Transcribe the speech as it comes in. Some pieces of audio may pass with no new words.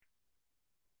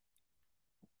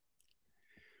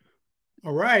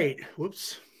All right.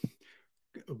 Whoops.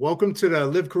 Welcome to the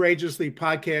Live Courageously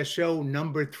podcast show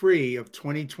number 3 of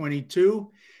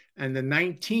 2022 and the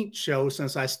 19th show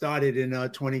since I started in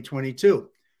 2022.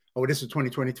 Oh, this is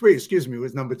 2023. Excuse me. It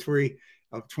was number 3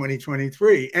 of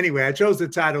 2023. Anyway, I chose the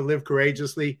title Live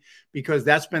Courageously because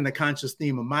that's been the conscious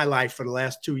theme of my life for the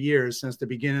last 2 years since the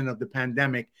beginning of the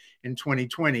pandemic in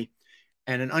 2020,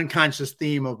 and an unconscious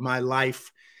theme of my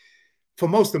life for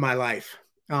most of my life.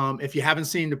 If you haven't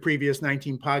seen the previous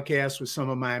 19 podcasts with some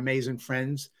of my amazing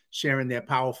friends sharing their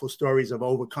powerful stories of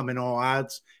overcoming all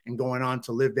odds and going on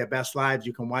to live their best lives,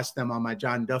 you can watch them on my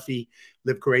John Duffy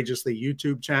Live Courageously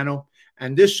YouTube channel.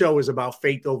 And this show is about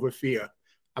faith over fear.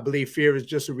 I believe fear is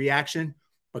just a reaction,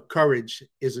 but courage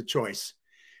is a choice.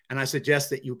 And I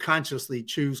suggest that you consciously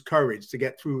choose courage to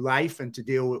get through life and to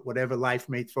deal with whatever life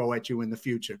may throw at you in the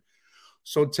future.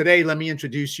 So today, let me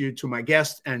introduce you to my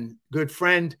guest and good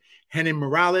friend, Henning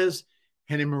Morales.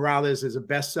 Henning Morales is a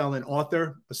best-selling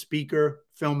author, a speaker,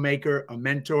 filmmaker, a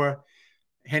mentor.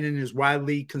 Henning is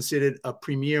widely considered a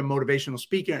premier motivational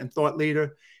speaker and thought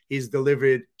leader. He's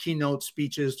delivered keynote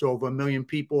speeches to over 1 million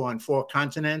people on 4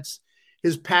 continents.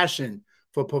 His passion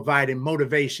for providing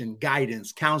motivation,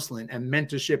 guidance, counseling, and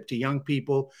mentorship to young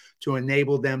people to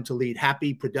enable them to lead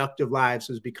happy, productive lives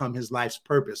has become his life's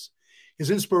purpose. His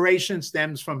inspiration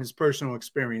stems from his personal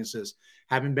experiences,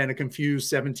 having been a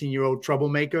confused 17-year-old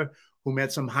troublemaker who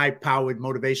met some high-powered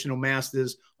motivational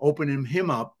masters, opening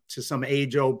him up to some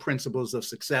age-old principles of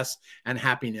success and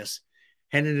happiness.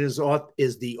 Henning is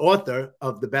the author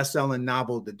of the best-selling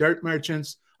novel, The Dirt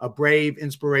Merchants, a brave,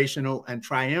 inspirational, and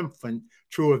triumphant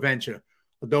true adventure.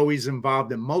 Although he's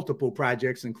involved in multiple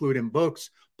projects, including books,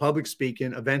 public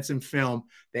speaking, events, and film,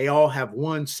 they all have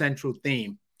one central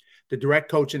theme: the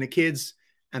direct coaching of kids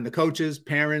and the coaches,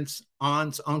 parents,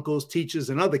 aunts, uncles, teachers,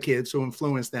 and other kids who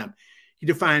influence them. He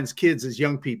defines kids as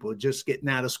young people just getting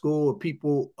out of school, or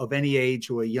people of any age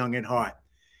who are young at heart.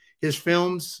 His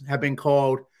films have been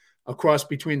called a cross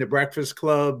between The Breakfast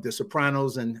Club, The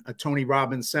Sopranos, and a Tony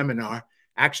Robbins seminar,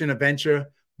 action adventure,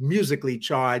 musically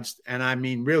charged, and I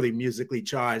mean really musically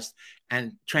charged,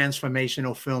 and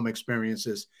transformational film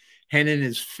experiences. Henning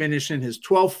is finishing his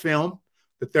 12th film,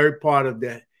 the third part of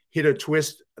the Hit or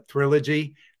Twist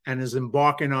trilogy, and is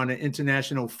embarking on an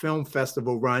international film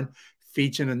festival run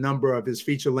featuring a number of his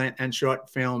feature-length and short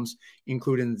films,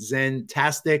 including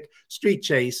Zen-tastic, Street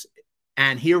Chase,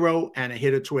 and Hero, and A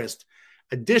Hit or Twist.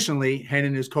 Additionally,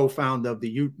 Henning is co-founder of the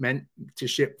Youth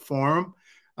Mentorship Forum,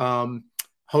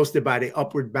 hosted by the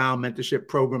Upward Bound Mentorship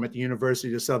Program at the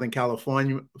University of Southern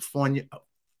California.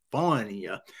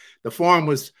 The forum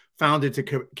was founded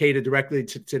to cater directly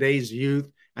to today's youth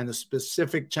and the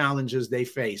specific challenges they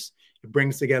face. It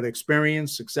brings together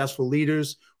experienced, successful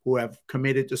leaders who have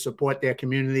committed to support their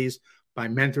communities by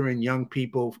mentoring young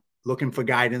people looking for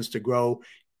guidance to grow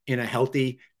in a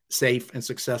healthy, safe, and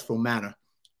successful manner.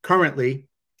 Currently,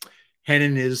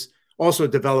 Henning is also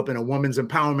developing a women's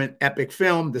empowerment epic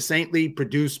film, The Saintly,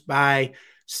 produced by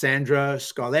Sandra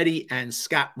Scarletti and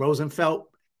Scott Rosenfeld,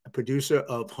 a producer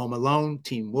of Home Alone,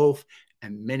 Teen Wolf,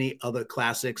 and many other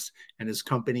classics. And his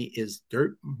company is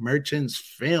Dirt Merchants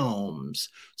Films.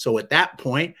 So at that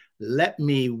point, let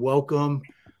me welcome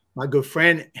my good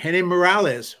friend, Henning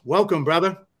Morales. Welcome,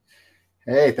 brother.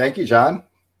 Hey, thank you, John.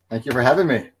 Thank you for having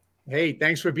me. Hey,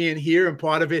 thanks for being here and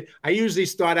part of it. I usually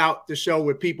start out the show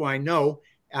with people I know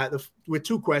with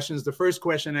 2 questions. The first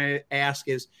question I ask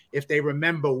is if they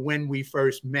remember when we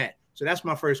first met. So that's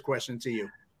my first question to you.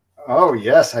 Oh,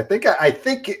 yes. I think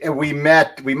we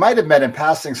met. We might have met in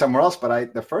passing somewhere else,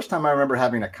 but the first time I remember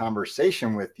having a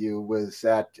conversation with you was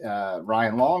at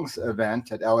Ryan Long's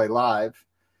event at LA Live.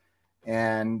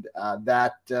 And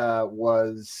that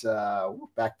was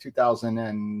back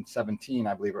 2017,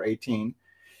 I believe, or 18.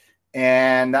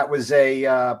 And that was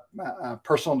a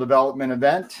personal development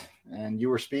event. And you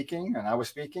were speaking and I was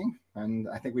speaking. And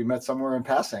I think we met somewhere in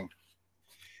passing.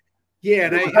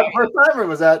 Yeah. Was that the first time, or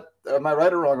was that, am I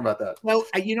right or wrong about that? Well,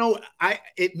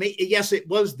 yes, it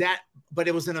was that, but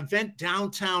it was an event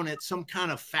downtown at some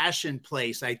kind of fashion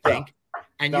place, I think.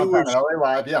 And downtown, you were LA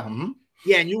Live, yeah. Mm-hmm.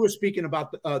 Yeah, and you were speaking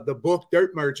about the book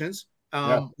Dirt Merchants,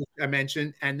 Yeah. which I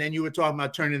mentioned, and then you were talking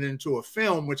about turning it into a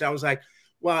film, which I was like,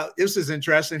 well, this is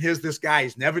interesting. Here's this guy.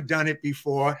 He's never done it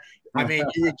before. I mean,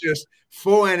 you were just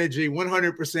full energy,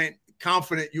 100%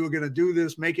 confident you were going to do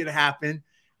this, make it happen.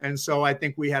 And so I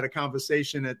think we had a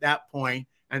conversation at that point.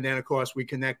 And then, of course, we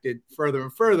connected further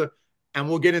and further. And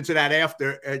we'll get into that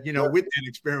after, with that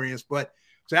experience. But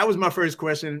so that was my first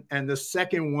question. And the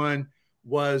second one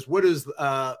was, what does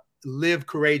live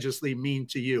courageously mean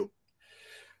to you?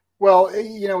 Well,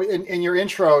 in your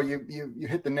intro, you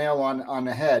hit the nail on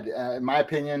the head. In my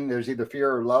opinion, there's either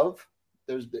fear or love.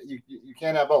 You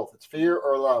can't have both. It's fear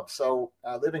or love. So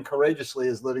living courageously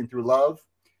is living through love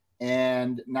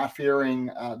and not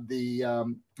fearing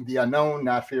the unknown,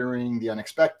 not fearing the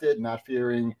unexpected, not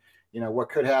fearing what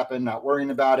could happen, not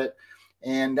worrying about it.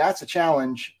 And that's a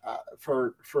challenge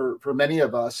for many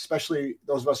of us, especially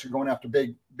those of us who are going after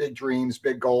big dreams,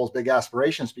 big goals, big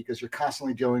aspirations, because you're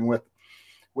constantly dealing with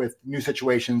new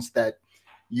situations that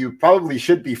you probably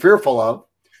should be fearful of.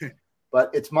 But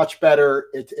it's much better.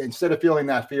 Instead of feeling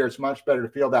that fear, it's much better to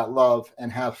feel that love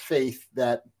and have faith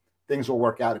that things will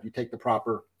work out if you take the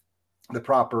proper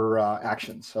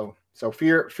actions. So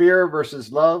fear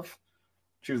versus love.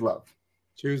 Choose love.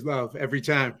 Choose love every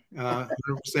time.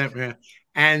 100%, man.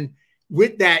 And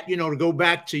with that, to go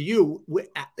back to you,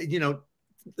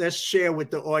 let's share with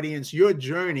the audience your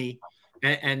journey.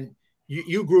 And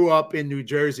you grew up in New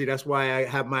Jersey. That's why I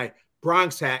have my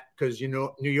Bronx hat, because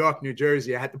New York, New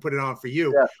Jersey. I had to put it on for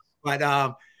you. Yeah.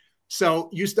 But so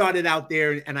you started out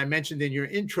there, and I mentioned in your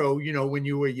intro, when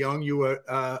you were young, you were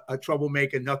a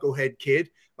troublemaker, knucklehead kid,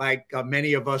 like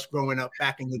many of us growing up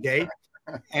back in the day.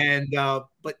 And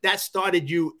but that started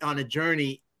you on a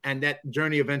journey, and that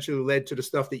journey eventually led to the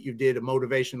stuff that you did,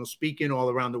 motivational speaking all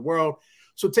around the world.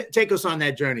 So take us on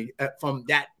that journey from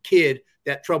that kid,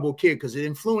 that troubled kid, because it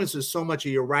influences so much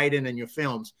of your writing and your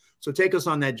films. So take us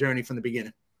on that journey from the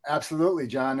beginning. Absolutely,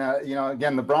 John.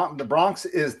 Again, the Bronx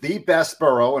is the best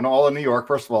borough in all of New York,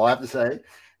 first of all, I have to say.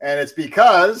 And it's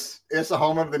because it's the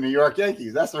home of the New York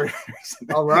Yankees. That's the reason.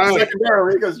 All right.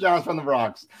 Secondarily, because John's from the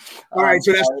Bronx. All right.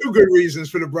 So that's two good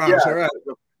reasons for the Bronx. Yeah, all right.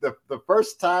 The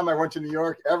first time I went to New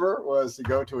York ever was to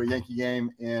go to a Yankee game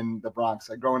in the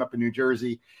Bronx. Growing up in New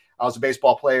Jersey, I was a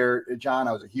baseball player, John.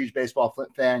 I was a huge baseball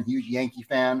fan, huge Yankee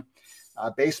fan.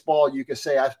 Baseball, you could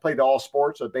say I've played all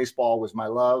sports, so baseball was my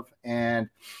love. And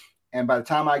by the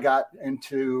time I got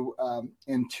into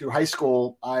high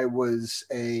school, I was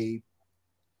a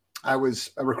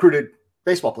recruited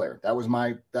baseball player. That was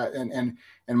my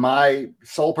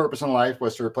sole purpose in life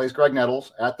was to replace Greg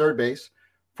Nettles at third base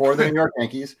for the New York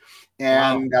Yankees.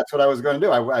 And wow. That's what I was going to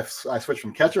do. I switched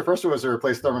from catcher. First it was to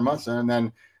replace Thurman Munson, and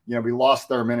then we lost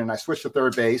Thurman, and I switched to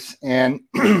third base, and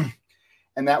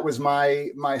and that was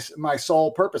my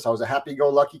sole purpose. I was a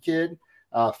happy-go-lucky kid,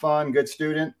 fun, good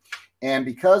student. And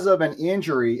because of an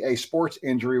injury, a sports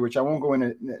injury, which I won't go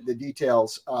into the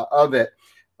details of it,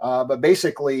 but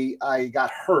basically I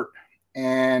got hurt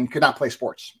and could not play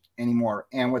sports anymore.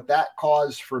 And what that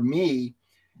caused for me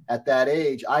at that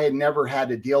age, I had never had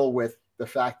to deal with the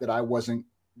fact that I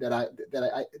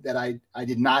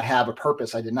did not have a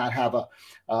purpose. I did not have a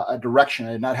direction.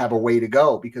 I did not have a way to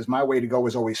go, because my way to go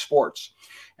was always sports.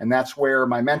 And that's where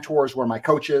my mentors were, my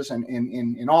coaches, and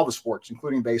in all the sports,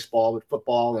 including baseball, but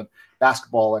football and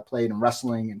basketball. I played in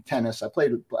wrestling and tennis. I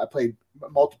played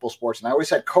multiple sports, and I always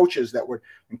had coaches that would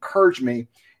encourage me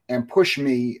and push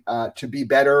me to be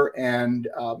better, and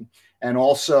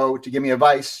also to give me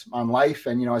advice on life.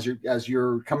 And as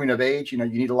you're coming of age, you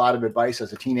need a lot of advice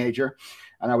as a teenager.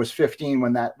 And I was 15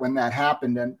 when that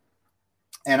happened, and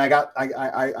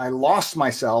I lost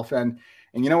myself. And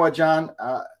you know what, John?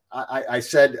 I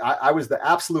said I was the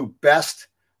absolute best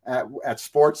at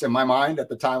sports in my mind at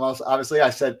the time. I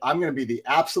said, I'm going to be the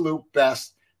absolute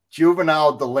best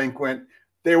juvenile delinquent.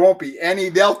 There won't be any.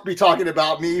 They'll be talking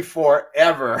about me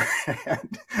forever.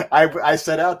 And I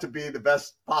set out to be the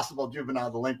best possible juvenile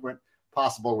delinquent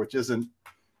possible, which isn't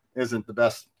the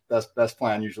best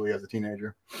plan usually as a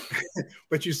teenager.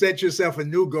 But you set yourself a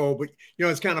new goal. But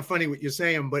it's kind of funny what you're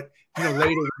saying. But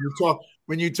later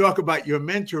when you talk about your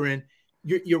mentoring,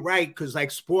 you're right, because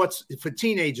like sports for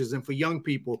teenagers and for young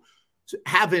people,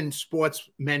 having sports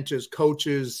mentors,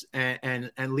 coaches, and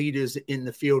leaders in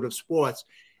the field of sports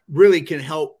really can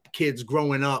help kids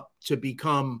growing up to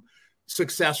become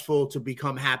successful, to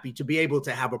become happy, to be able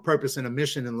to have a purpose and a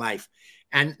mission in life.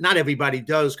 And not everybody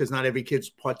does, because not every kid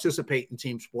participate in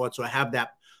team sports or have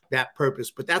that purpose.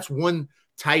 But that's one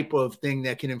type of thing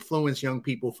that can influence young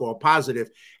people for a positive.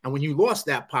 And when you lost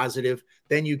that positive,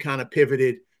 then you kind of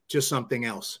pivoted to something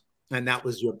else. And that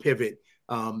was your pivot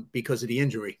because of the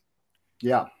injury.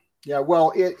 Yeah. Yeah.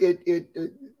 Well, youth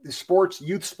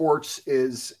sports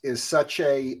is such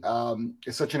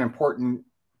an important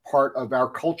part of our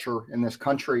culture in this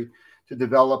country to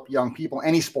develop young people.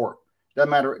 Any sport, doesn't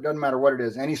matter what it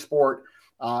is. Any sport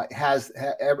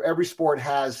every sport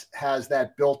has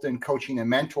that built-in coaching and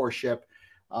mentorship.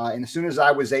 And as soon as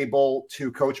I was able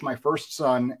to coach my first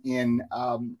son in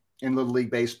Little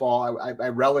League baseball, I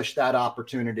relished that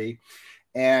opportunity.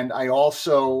 And I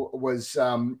also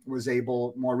was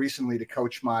able more recently to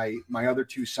coach my other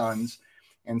two sons.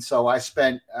 And so I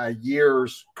spent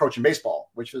years coaching baseball,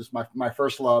 which was my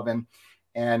first love.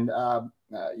 And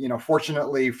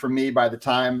fortunately for me, by the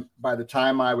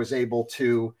time I was able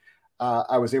to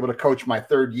coach my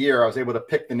third year, I was able to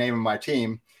pick the name of my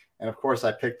team. And of course,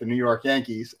 I picked the New York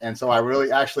Yankees. And so I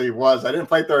really actually I didn't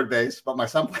play third base, but my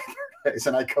son played third base,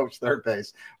 and I coached third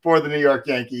base for the New York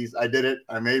Yankees. I did it.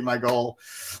 I made my goal.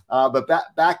 But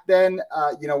back then,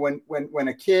 when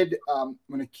a kid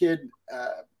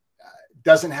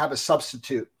doesn't have a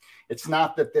substitute, it's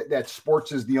not that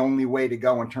sports is the only way to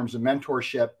go in terms of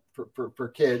mentorship for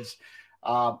kids.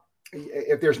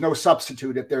 If there's no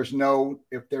substitute, if there's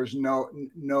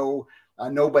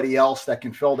nobody else that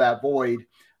can fill that void,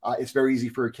 it's very easy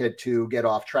for a kid to get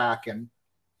off track. And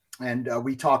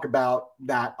we talk about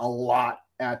that a lot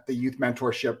at the youth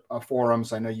mentorship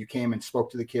forums. I know you came and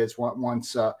spoke to the kids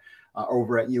once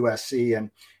over at USC, and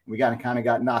we got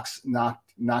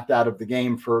knocked out of the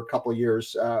game for a couple of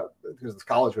years because the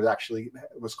college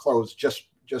was closed,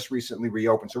 just recently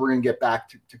reopened. So we're going to get back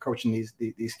to coaching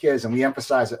these kids, and we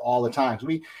emphasize it all the time.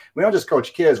 We don't just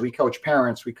coach kids; we coach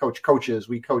parents, we coach coaches,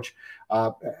 we coach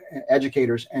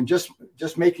educators, and just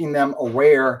making them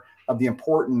aware of the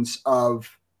importance of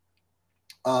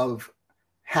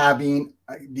having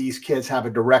these kids have a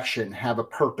direction, have a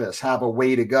purpose, have a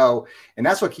way to go. And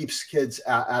that's what keeps kids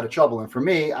out of trouble. And for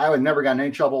me, I had never gotten in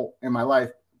any trouble in my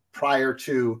life prior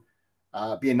to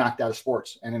being knocked out of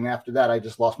sports. And then after that, I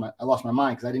just lost my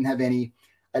mind because I didn't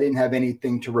have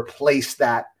anything to replace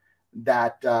that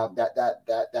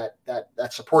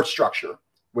support structure,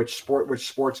 which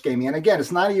sports gave me. And again,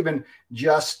 it's not even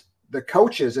just the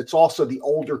coaches, it's also the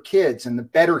older kids and the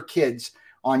better kids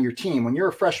on your team. When you're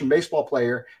a freshman baseball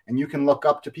player and you can look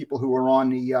up to people who are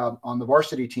on the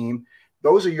varsity team,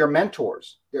 those are your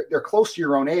mentors. They're close to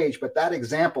your own age, but that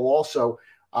example also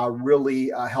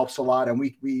really helps a lot. And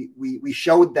we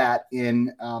showed that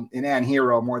in Ann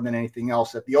Hero more than anything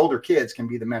else, that the older kids can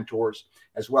be the mentors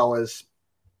as well as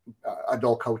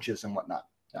adult coaches and whatnot.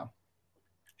 Yeah.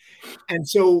 And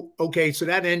so, okay, so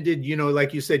that ended,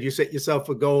 like you said, you set yourself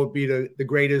a goal to be the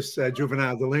greatest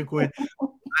juvenile delinquent.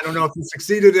 I don't know if you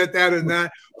succeeded at that or not,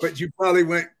 but you probably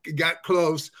got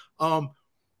close. And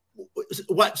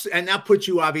that put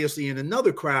you obviously in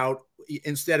another crowd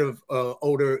instead of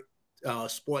older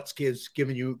sports kids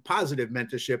giving you positive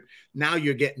mentorship. Now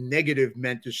you're getting negative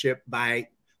mentorship by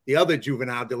the other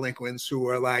juvenile delinquents who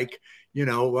are like,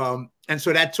 and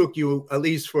so that took you, at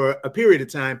least for a period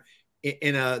of time,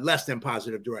 in a less than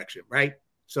positive direction, right?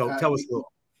 So tell us a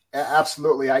little.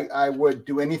 Absolutely. I would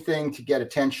do anything to get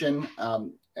attention.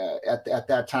 At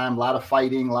that time, a lot of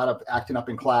fighting, a lot of acting up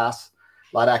in class,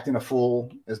 a lot of acting a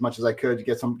fool as much as I could to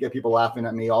get people laughing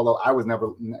at me. Although I was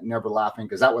never laughing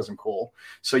because that wasn't cool.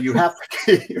 So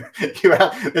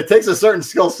it takes a certain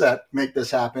skill set to make this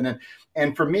happen.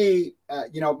 And for me,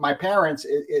 my parents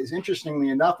is interestingly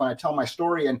enough, when I tell my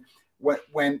story and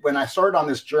when I started on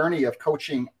this journey of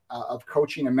coaching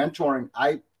and mentoring,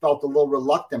 I felt a little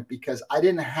reluctant because I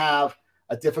didn't have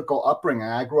a difficult upbringing.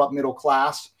 I grew up middle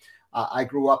class. I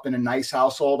grew up in a nice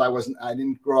household. I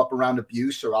didn't grow up around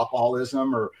abuse or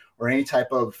alcoholism or any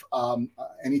type of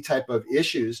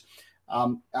issues.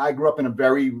 I grew up in a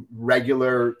very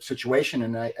regular situation,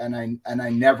 and I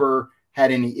never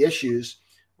had any issues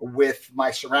with my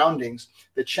surroundings.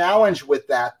 The challenge with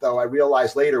that, though, I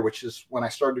realized later, which is when I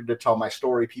started to tell my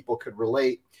story, people could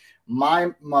relate.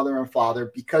 My mother and father,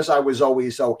 because I was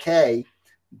always okay,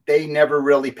 they never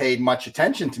really paid much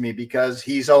attention to me because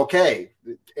he's okay.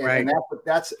 Right. And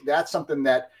that's something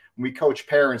that we coach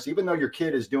parents, even though your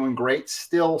kid is doing great,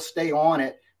 still stay on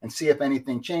it and see if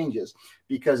anything changes.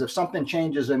 Because if something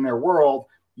changes in their world,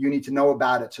 you need to know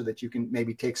about it so that you can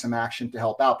maybe take some action to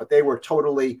help out. But they were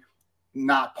totally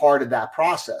not part of that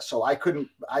process. So I couldn't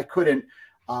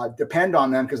depend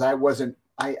on them because I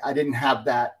didn't have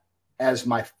that as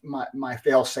my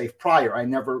fail-safe prior. I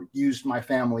never used my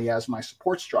family as my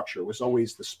support structure. It was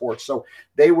always the sports. So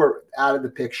they were out of the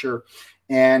picture.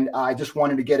 And I just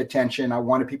wanted to get attention. I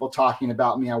wanted people talking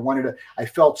about me. I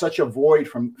felt such a void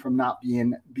from not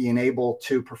being able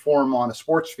to perform on a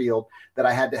sports field that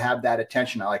I had to have that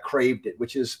attention. I craved it,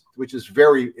 which is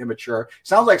very immature.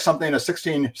 Sounds like something a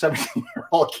 16,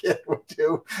 17-year-old kid would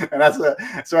do. And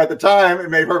so at the time,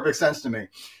 it made perfect sense to me.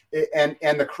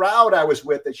 And the crowd I was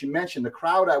with, as you mentioned,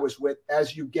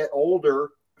 as you get older,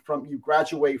 you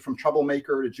graduate from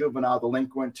troublemaker to juvenile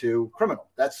delinquent to criminal.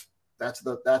 That's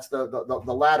the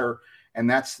ladder, and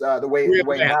that's the way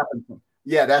it happens.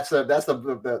 Yeah, that's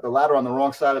the ladder on the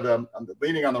wrong side of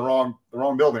leaning on the wrong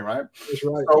building, right? That's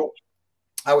right.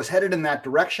 I was headed in that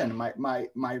direction.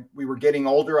 We were getting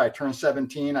older. I turned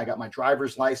 17. I got my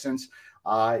driver's license.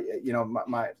 My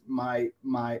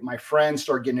friends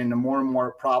started getting into more and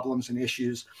more problems and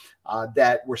issues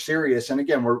that were serious. And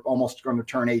again, we're almost going to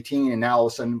turn 18, and now all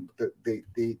of a sudden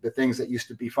the things that used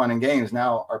to be fun and games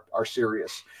now are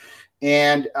serious.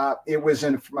 And it was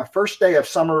in my first day of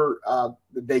summer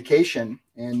vacation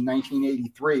in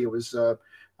 1983. It was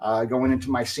going into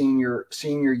my senior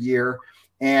year,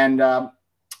 and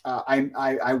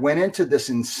I went into this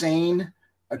insane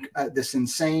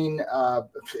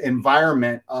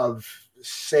environment of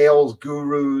sales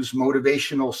gurus,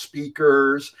 motivational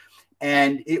speakers.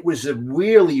 And it was a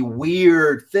really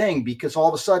weird thing, because all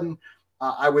of a sudden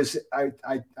I went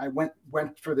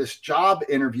for this job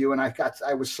interview, and I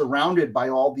was surrounded by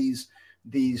all these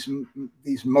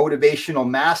motivational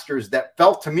masters that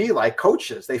felt to me like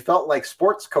coaches. They felt like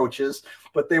sports coaches,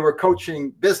 but they were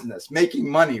coaching business, making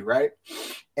money, right?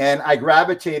 And I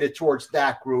gravitated towards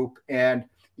that group. And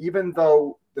even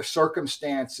though the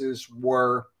circumstances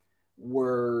were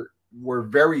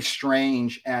very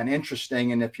strange and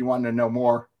interesting, and if you want to know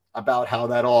more about how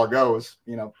that all goes,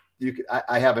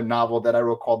 I have a novel that I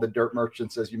wrote called The Dirt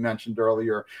Merchants, as you mentioned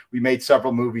earlier. We made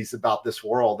several movies about this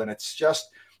world, and it's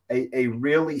just a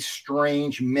really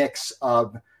strange mix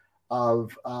of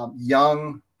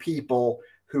young people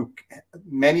who,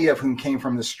 many of whom came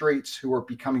from the streets, who were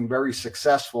becoming very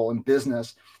successful in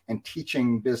business and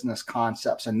teaching business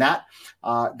concepts. And that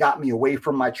got me away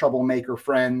from my troublemaker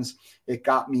friends. It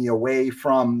developed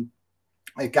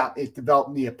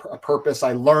me a purpose.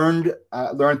 I learned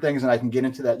things, and I can get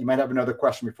into that. You might have another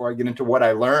question before I get into what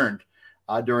I learned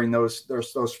during those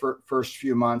first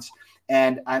few months.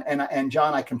 And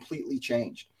John, I completely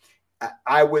changed.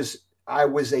 I was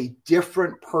a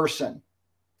different person.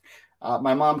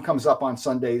 My mom comes up on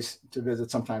Sundays to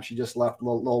visit sometimes. She just left a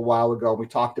little while ago. We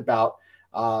talked about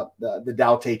the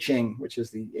Tao Te Ching, which is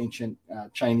the ancient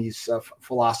Chinese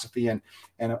philosophy, and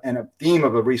a theme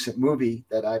of a recent movie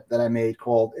that I made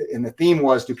called, and the theme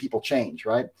was, do people change,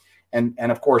 right? And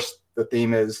of course the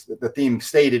theme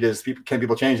stated is, can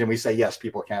people change? And we say, yes,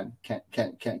 people can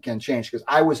change, because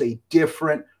I was a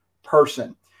different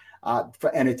person.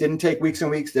 And it didn't take weeks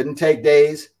and weeks, didn't take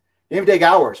days, didn't even take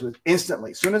hours. It was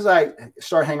instantly. As soon as I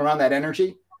started hanging around that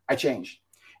energy, I changed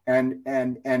and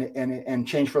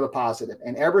changed for the positive.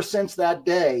 And ever since that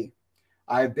day,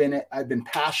 I've been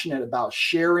passionate about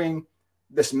sharing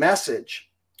this message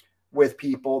with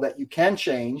people that you can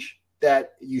change,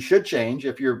 that you should change.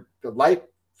 If your life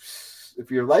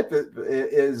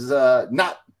is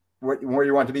not where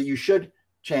you want to be, you should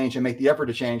change and make the effort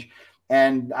to change.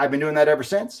 And I've been doing that ever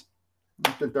since.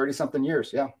 It's been 30 something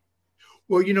years. Yeah.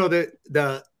 Well,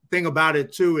 the thing about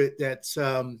it too, that's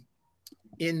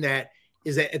in that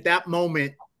is that at that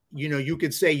moment, you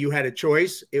could say you had a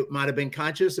choice. It might have been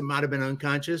conscious, it might have been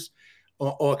unconscious,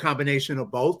 or a combination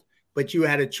of both. But you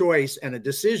had a choice and a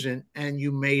decision, and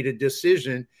you made a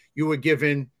decision. You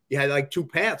had like two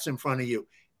paths in front of you,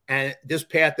 and this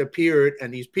path appeared,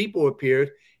 and these people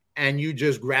appeared, and you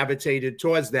just gravitated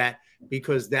towards that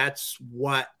because that's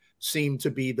what seemed to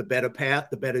be the better path,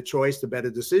 the better choice, the better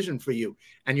decision for you.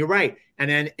 And you're right. And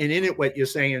in it, what you're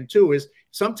saying too is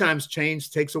sometimes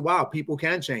change takes a while. People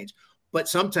can change, but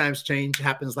sometimes change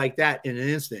happens like that in an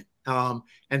instant.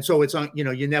 And so it's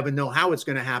you never know how it's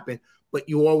going to happen, but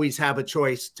you always have a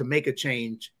choice to make a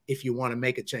change if you want to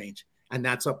make a change. And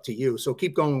that's up to you. So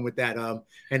keep going with that.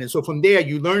 And so from there,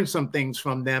 you learn some things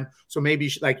from them. So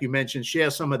maybe, like you mentioned,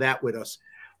 share some of that with us.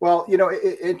 Well,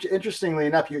 interestingly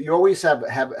enough, you always have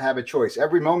a choice.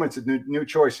 Every moment's a new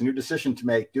choice, a new decision to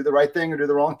make. Do the right thing or do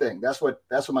the wrong thing. That's what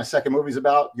my second movie's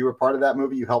about. You were part of that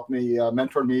movie. You helped me,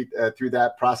 mentor me through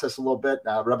that process a little bit.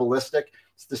 Rebelistic.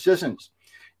 It's decisions,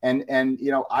 and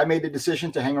I made the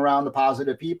decision to hang around the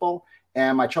positive people.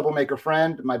 And my troublemaker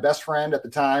friend, my best friend at the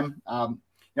time, I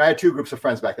had two groups of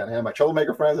friends back then. I had my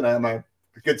troublemaker friends and I had my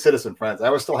good citizen friends. I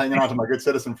was still hanging on to my good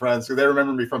citizen friends because they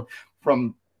remember me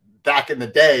from back in the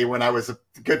day when I was a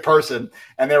good person,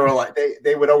 and they were like,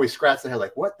 they would always scratch their head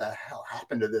like, what the hell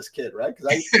happened to this kid, right? Because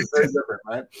I used to be very different,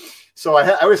 right? So I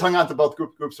always hung on to both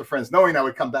groups of friends, knowing I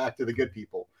would come back to the good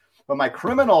people. But my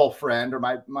criminal friend, or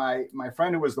my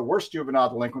friend who was the worst juvenile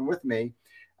delinquent with me,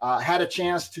 had a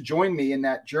chance to join me in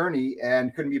that journey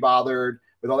and couldn't be bothered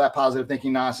with all that positive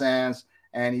thinking nonsense.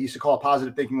 And he used to call it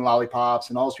positive thinking lollipops,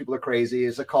 and all those people are crazy.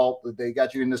 It's a cult. They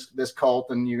got you in this cult,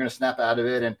 and you're going to snap out of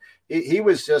it. And he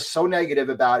was just so negative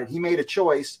about it. He made a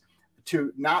choice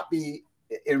to not be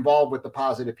involved with the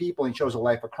positive people. He chose a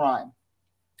life of crime,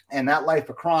 and that life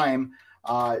of crime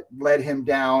led him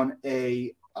down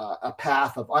a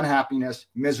path of unhappiness,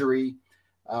 misery,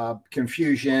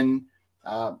 confusion,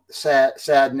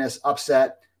 sadness,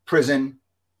 upset, prison,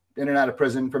 in and out of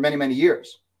prison for many, many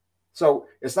years. So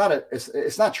it's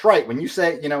not trite when you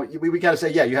say, we got to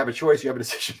say, yeah, you have a choice, you have a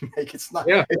decision to make. It's not,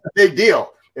 yeah. It's a big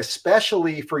deal,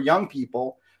 especially for young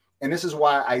people. And this is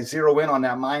why I zero in on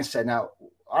that mindset. Now,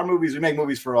 our movies, we make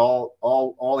movies for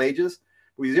all ages.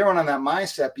 We zero in on that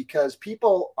mindset because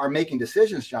people are making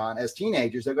decisions, John, as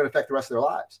teenagers, they're going to affect the rest of their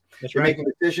lives. That's They're right.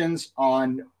 making decisions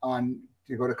on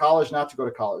to go to college, not to go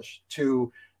to college,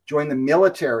 to join the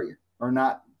military or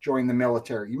not join the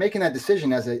military. You're making that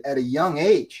decision at a young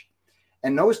age.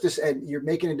 And you're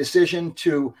making a decision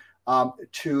to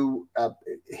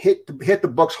hit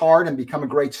the books hard and become a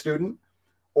great student,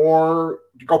 or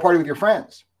go party with your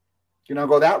friends.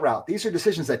 Go that route. These are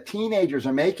decisions that teenagers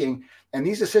are making, and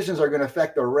these decisions are going to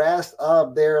affect the rest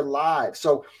of their lives.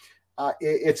 So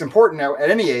it's important now at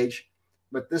any age,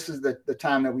 but this is the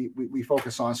time that we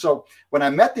focus on. So when I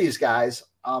met these guys,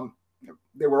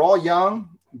 they were all young,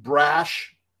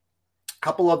 brash.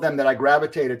 Couple of them that I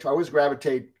gravitated to. I always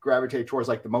gravitate towards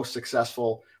like the most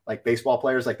successful, like baseball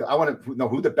players. Like I want to know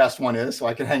who the best one is, so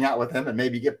I can hang out with him and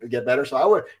maybe get better. So I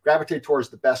would gravitate towards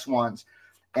the best ones.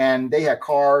 And they had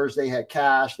cars, they had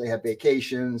cash, they had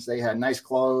vacations, they had nice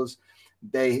clothes,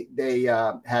 they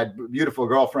had beautiful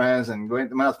girlfriends and going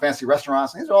to fancy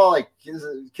restaurants. These are all like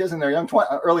kids in their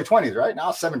early 20s, right?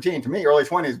 Now 17, to me, early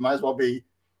 20s might as well be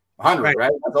 100,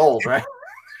 right? That's old, right?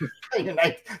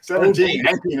 17,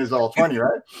 19 is all 20,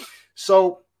 right?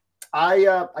 So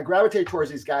I gravitate towards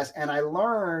these guys, and I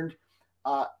learned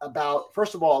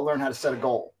first of all, I learned how to set a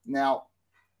goal. Now,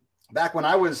 back when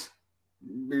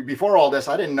before all this,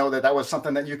 I didn't know that was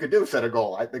something that you could do, set a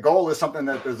goal. The goal is something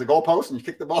that there's a goalpost and you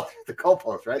kick the ball at the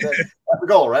goalpost, right? That's the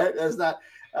goal, right? It's not,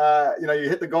 you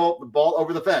hit the ball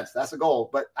over the fence. That's a goal.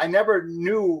 But I never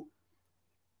knew,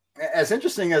 as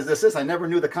interesting as this is, I never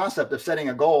knew the concept of setting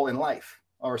a goal in life,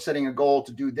 or setting a goal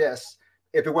to do this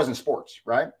if it wasn't sports,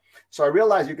 right? So I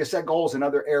realized you can set goals in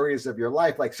other areas of your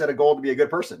life, like set a goal to be a good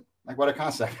person. Like, what a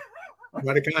concept.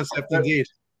 What a concept indeed.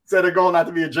 Set a goal not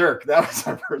to be a jerk. That was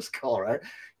our first goal, right?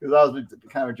 Because I was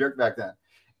kind of a jerk back then.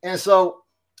 And so,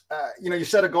 you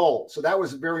set a goal. So that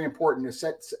was very important,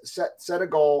 to set a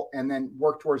goal and then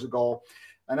work towards a goal.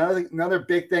 Another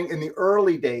big thing in the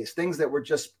early days, things that were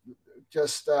just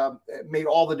made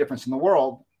all the difference in the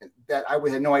world that I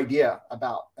had no idea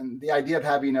about. And the idea of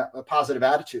having a positive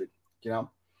attitude,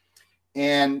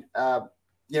 and,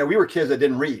 we were kids that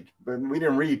didn't read, but we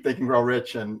didn't read Think and Grow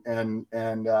Rich and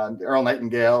Earl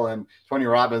Nightingale and Tony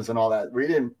Robbins and all that.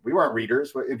 We weren't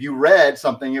readers. If you read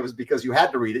something, it was because you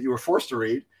had to read it. You were forced to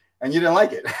read, and you didn't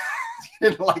like it. You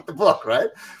didn't like the book, right?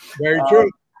 Very true.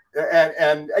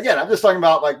 And again, I'm just talking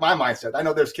about like my mindset. I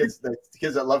know there's kids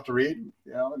that love to read,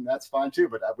 and that's fine too.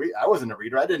 But I wasn't a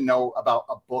reader. I didn't know about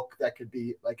a book that could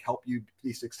be like help you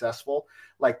be successful.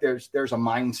 Like there's a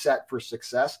mindset for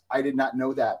success. I did not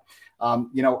know that.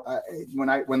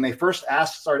 When they first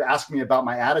started asking me about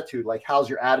my attitude, like how's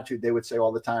your attitude, they would say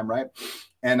all the time, right?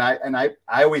 And I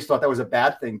always thought that was a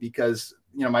bad thing because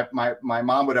my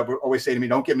mom would always say to me,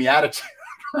 "Don't give me attitude."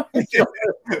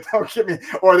 Don't give me,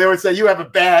 or they would say you have a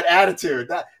bad attitude.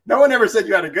 No one ever said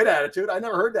you had a good attitude. I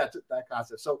never heard that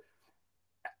concept. So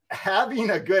having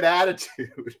a good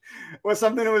attitude was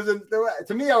something that was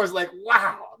to me. I was like,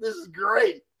 wow, this is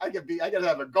great. I could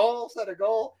have a goal, set a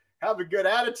goal, have a good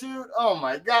attitude. Oh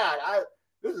my God,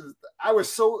 I was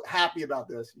so happy about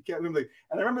this. You can't believe.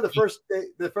 And I remember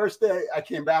the first day I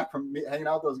came back from hanging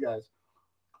out with those guys,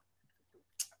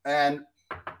 and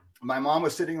my mom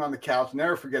was sitting on the couch.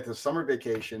 Never forget this summer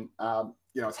vacation.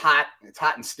 It's hot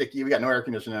and sticky. We got no air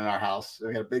conditioning in our house.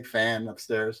 We had a big fan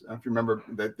upstairs. I don't know if you remember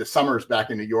the summers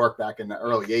back in New York back in the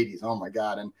early 80s. Oh my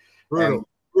God. And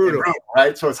brutal,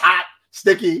 right? So it's hot,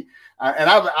 sticky. And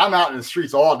I'm out in the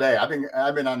streets all day.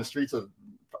 I've been on the streets of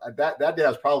that day. I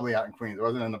was probably out in Queens. I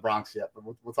wasn't in the Bronx yet, but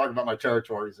we'll talk about my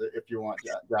territories if you want,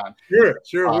 John.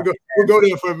 Sure. We'll go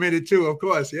there for a minute too, of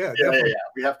course. Yeah. Yeah.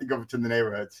 We have to go to the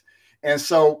neighborhoods. And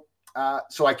so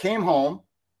I came home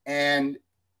and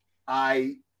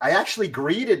I actually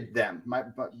greeted them. My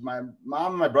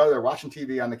mom and my brother were watching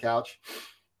TV on the couch,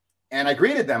 and I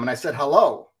greeted them and I said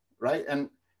hello, right? And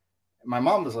my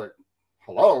mom was like,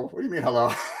 "Hello? What do you mean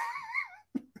hello?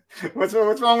 What's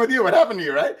wrong with you? What happened to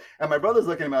you?" Right? And my brother's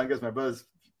looking at me. I guess my brother's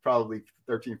probably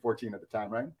 13, 14 at the time,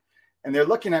 right? And they're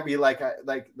looking at me like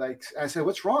I said,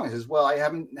 "What's wrong?" I says, "Well,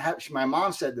 my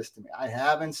mom said this to me. I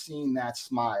haven't seen that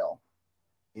smile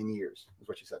in years," is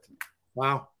what she said to me.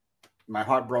 Wow. My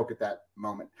heart broke at that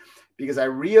moment because I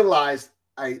realized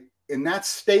in that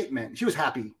statement, she was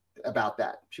happy. about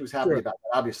that. She was happy Sure. about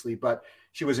that, obviously, but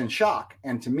she was in shock.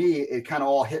 And to me, it kind of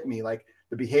all hit me, like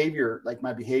the behavior, like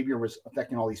my behavior was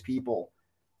affecting all these people,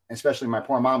 especially my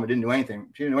poor mom who didn't do anything.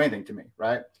 She didn't do anything to me,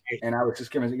 right? And I was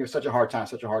just giving such a hard time.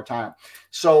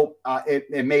 So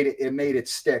it made it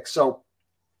stick. So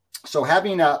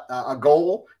having a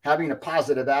goal, having a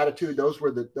positive attitude, those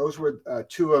were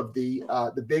two of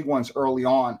the big ones early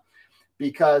on,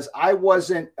 because I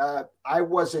wasn't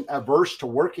averse to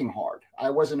working hard. I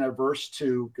wasn't averse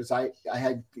to, because I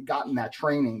had gotten that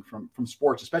training from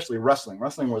sports, especially wrestling.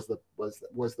 Wrestling was the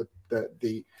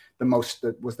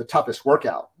toughest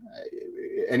workout.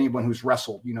 Anyone who's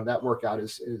wrestled, that workout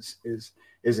is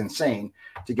insane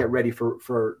to get ready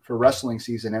for wrestling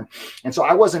season. And so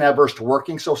I wasn't adverse to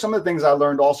working. So some of the things I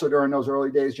learned also during those early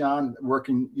days, John,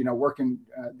 going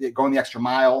the extra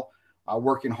mile,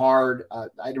 working hard. I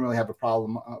didn't really have a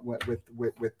problem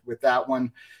with that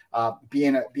one.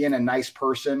 Being a nice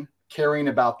person, caring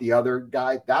about the other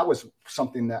guy. That was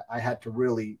something that I had to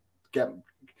really get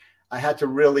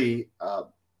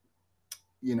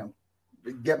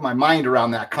my mind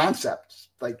around that concept.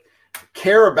 Like,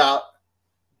 care about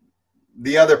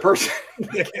the other person,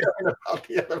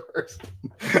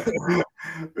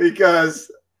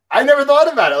 because I never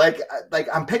thought about it. Like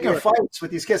I'm picking fights with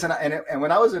these kids, and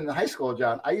when I was in high school,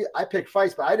 John, I picked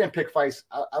fights, but I didn't pick fights.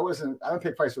 I didn't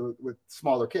pick fights with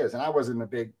smaller kids, and I wasn't a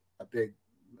big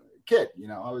kid.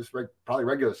 I was probably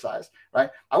regular size, right?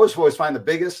 I was always find the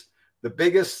biggest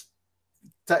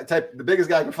type, the biggest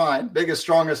guy I could find, biggest,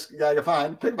 strongest guy I could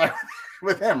find, pick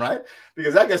with him, right?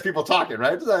 Because that gets people talking,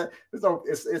 right?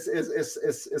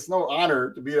 It's no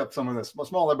honor to beat up someone that's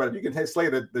smaller, but if you can slay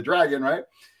the dragon, right,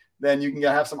 then you can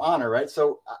have some honor, right?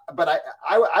 So, but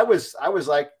I was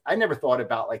like, I never thought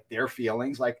about like their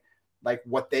feelings, like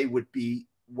what they would be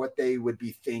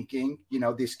thinking.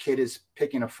 This kid is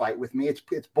picking a fight with me.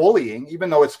 It's bullying,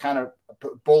 even though it's kind of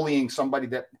bullying somebody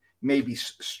that may be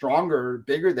stronger,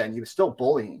 bigger than you. It's still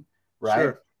bullying,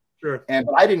 right? Sure. But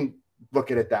I didn't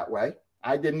look at it that way.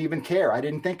 I didn't even care. I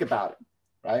didn't think about it,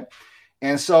 right?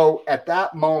 And so at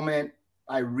that moment,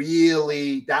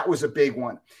 that was a big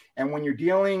one. And when you're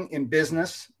dealing in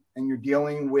business and you're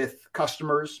dealing with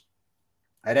customers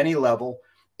at any level,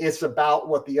 it's about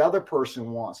what the other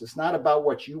person wants. It's not about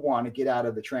what you want to get out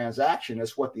of the transaction.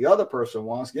 It's what the other person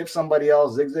wants. Give somebody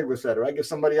else, Zig Ziglar said, right? Give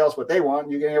somebody else what they want,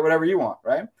 and you can get whatever you want,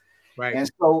 right? Right. And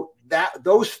so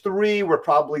those three were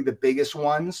probably the biggest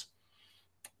ones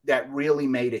that really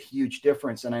made a huge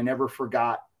difference. And I never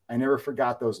forgot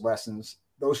those lessons,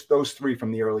 those three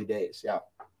from the early days. Yeah.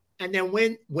 And then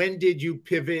when did you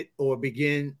pivot or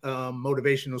begin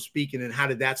motivational speaking, and how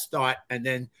did that start? And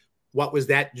then what was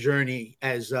that journey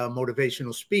as a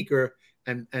motivational speaker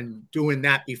and doing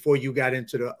that before you got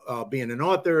into the being an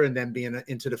author and then being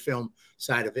into the film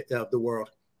side of it, of the world?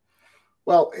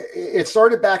 Well, it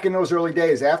started back in those early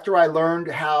days after I learned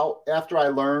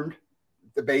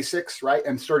the basics, right,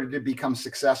 and started to become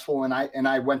successful. And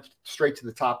I went straight to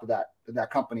the top of that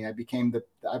company. I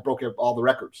broke all the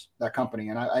records, that company.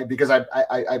 And because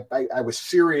I was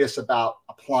serious about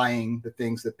applying the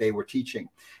things that they were teaching.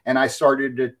 And I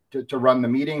started to run the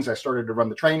meetings. I started to run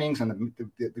the trainings, and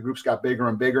the groups got bigger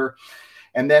and bigger.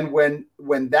 And then when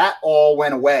that all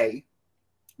went away,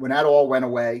 and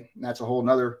that's a whole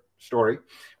nother story,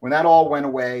 when that all went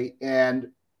away, and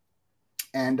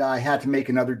I had to make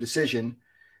another decision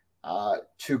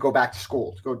to go back to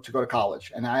school, to go to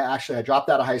college. And I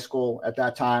dropped out of high school at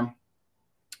that time,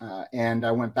 and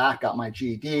I went back, got my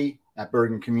GED at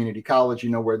Bergen Community College.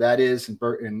 You know where that is, in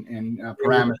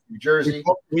Paramus, New Jersey.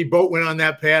 We both went on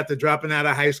that path of dropping out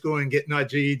of high school and getting our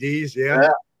GEDs. Yeah,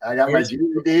 I got my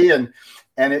GED, and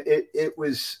it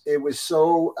was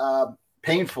so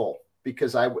painful,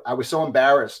 because I was so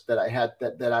embarrassed that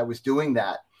I was doing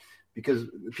that, because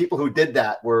the people who did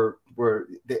that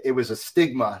it was a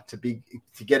stigma to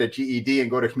get a GED and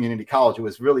go to community college. It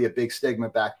was really a big stigma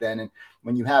back then. And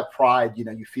when you have pride,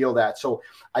 you feel that. So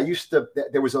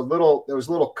there was a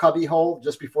little cubby hole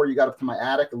just before you got up to my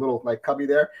attic, a little like cubby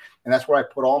there. And that's where I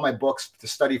put all my books to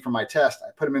study for my test.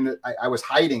 I put them in I was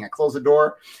hiding. I closed the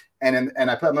door and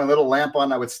I put my little lamp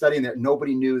on. I would study in there.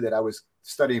 Nobody knew that I was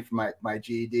studying for my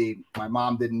GED. My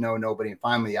mom didn't know, nobody. And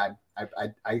finally I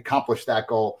accomplished that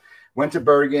goal. Went to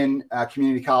Bergen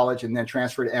Community College, and then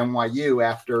transferred to NYU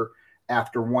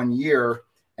after 1 year,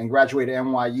 and graduated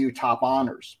NYU top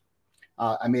honors.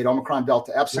 I made Omicron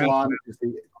Delta Epsilon,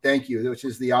 which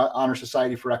is the Honor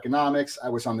Society for Economics. I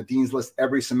was on the dean's list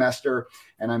every semester,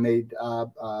 and I made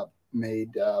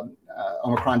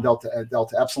Omicron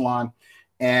Delta Epsilon.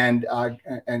 And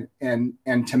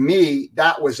to me,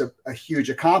 that was a huge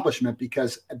accomplishment,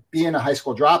 because being a high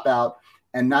school dropout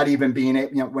and not even being,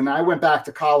 when I went back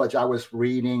to college, I was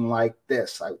reading like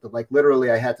this.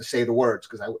 Literally, I had to say the words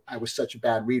because I was such a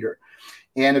bad reader.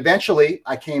 And eventually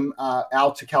I came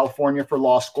out to California for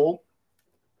law school,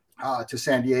 to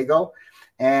San Diego.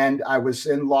 And I was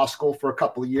in law school for a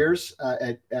couple of years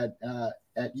at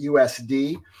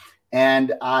USD.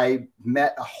 And I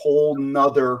met a whole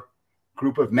nother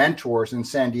group of mentors in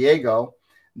San Diego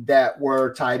that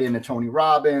were tied into Tony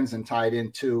Robbins and tied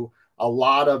into a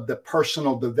lot of the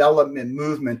personal development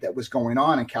movement that was going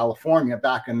on in California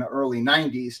back in the early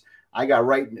 90s. I got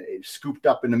right scooped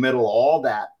up in the middle of all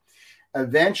that.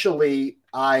 Eventually,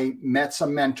 I met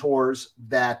some mentors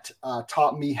that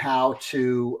taught me how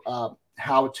to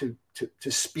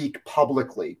speak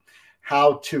publicly,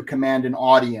 how to command an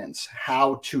audience,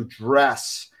 how to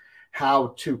dress,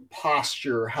 how to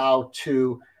posture, how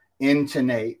to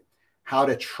intonate, how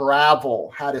to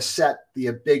travel, how to set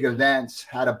the big events,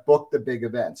 how to book the big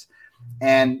events.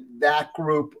 And that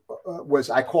group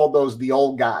I called those the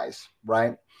old guys,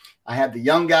 right? I had the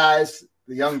young guys,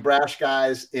 the young brash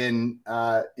guys in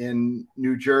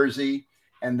New Jersey.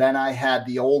 And then I had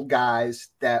the old guys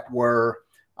that were,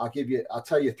 I'll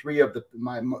tell you three of the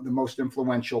most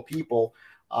influential people.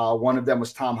 One of them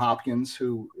was Tom Hopkins,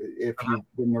 who, if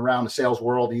you've been around the sales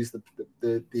world, he's the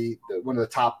one of the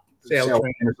top sales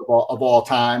trainers of all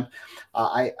time.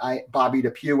 Bobby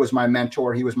DePew was my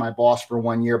mentor. He was my boss for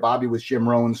 1 year. Bobby was Jim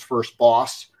Rohn's first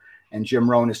boss, and Jim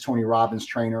Rohn is Tony Robbins'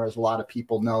 trainer, as a lot of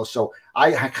people know. So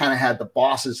I kind of had the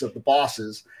bosses of the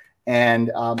bosses,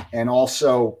 and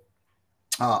also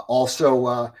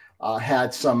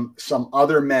had some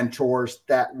other mentors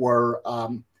that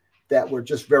were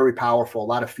just very powerful. A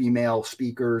lot of female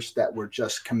speakers that were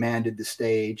just commanded the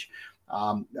stage.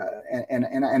 And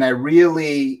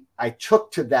I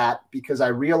took to that because I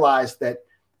realized that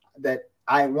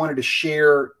I wanted to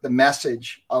share the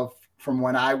message from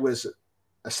when I was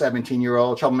a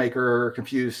 17-year-old troublemaker,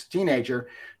 confused teenager,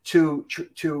 to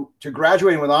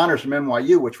graduating with honors from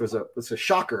NYU, which was a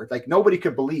shocker. Like, nobody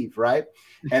could believe, right?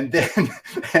 And then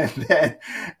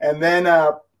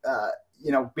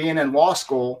being in law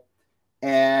school,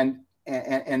 and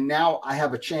now I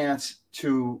have a chance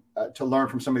to learn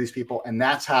from some of these people, and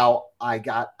that's how I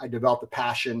developed a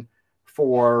passion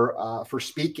for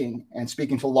speaking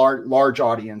to large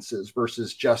audiences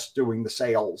versus just doing the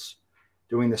sales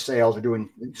or doing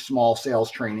small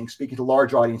sales training. Speaking to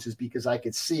large audiences because I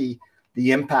could see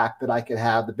the impact that I could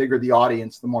have. The bigger the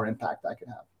audience, the more impact I could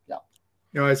have.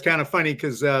 Yeah. It's kind of funny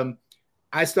because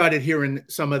I started hearing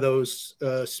some of those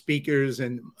speakers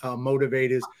and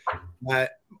motivators.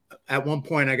 At one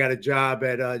point, I got a job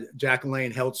at Jack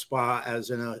LaLanne Health Spa as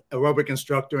an aerobic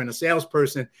instructor and a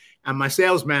salesperson. And my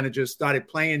sales manager started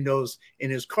playing those in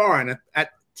his car. And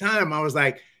at the time, I was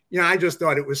like, I just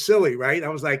thought it was silly, right? I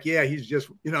was like, yeah, he's just,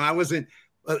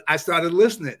 I started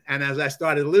listening. And as I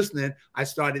started listening, I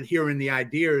started hearing the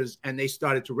ideas, and they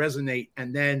started to resonate,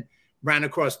 and then ran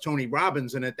across Tony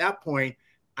Robbins. And at that point,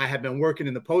 I had been working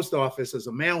in the post office as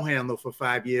a mail handler for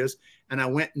 5 years. And I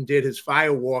went and did his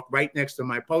fire walk right next to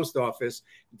my post office,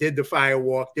 did the fire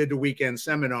walk, did the weekend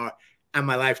seminar, and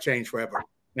my life changed forever.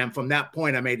 And from that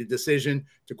point, I made a decision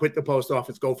to quit the post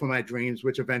office, go for my dreams,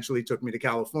 which eventually took me to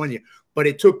California. But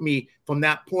it took me, from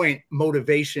that point,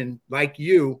 motivation, like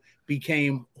you,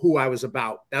 became who I was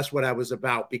about. That's what I was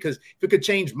about. Because if it could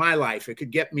change my life, it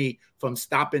could get me from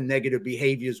stopping negative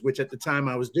behaviors, which at the time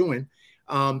I was doing,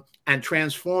 and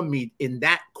transform me in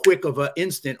that quick of an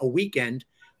instant, a weekend.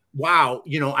 Wow,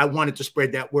 I wanted to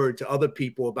spread that word to other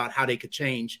people about how they could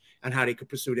change and how they could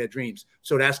pursue their dreams.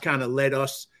 So that's kind of led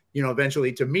us,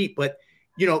 eventually to meet. But,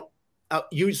 you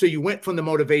went from the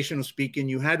motivational speaking,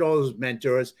 you had all those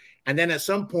mentors, and then at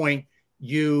some point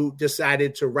you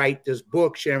decided to write this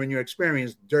book, sharing your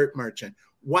experience, Dirt Merchant.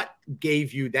 What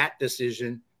gave you that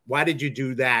decision? Why did you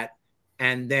do that?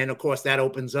 And then, of course, that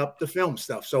opens up the film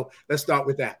stuff. So let's start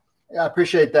with that. Yeah, I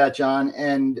appreciate that, John.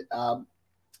 And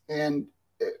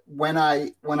when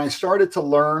I started to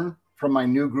learn from my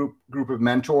new group of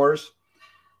mentors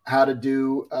how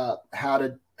to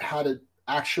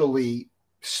actually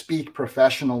speak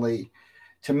professionally,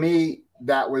 to me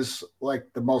that was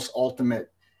like the most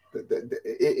ultimate.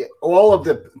 All of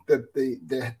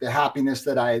the happiness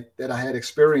that I had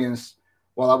experienced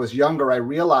while I was younger, I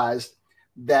realized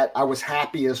that I was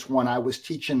happiest when I was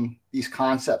teaching these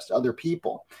concepts to other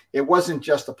people. It wasn't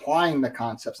just applying the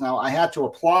concepts. Now, I had to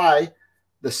apply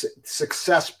the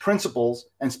success principles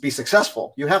and be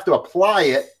successful. You have to apply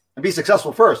it to be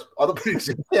successful first. Otherwise,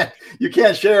 you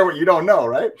can't share what you don't know,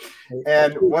 right?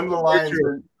 And one of the lines,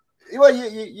 well,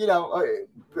 you know,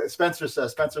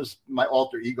 Spencer's my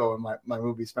alter ego in my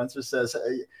movie. Spencer says,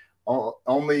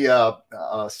 only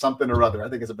something or other. I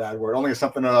think it's a bad word. Only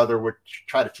something or other would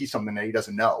try to teach something that he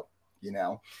doesn't know, you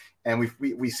know. And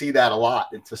we see that a lot.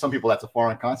 And to some people, that's a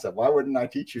foreign concept. Why wouldn't I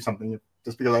teach you something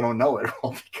just because I don't know it?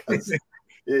 Well, because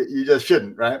you just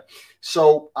shouldn't, right?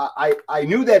 So I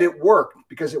knew that it worked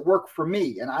because it worked for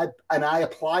me, and I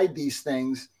applied these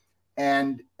things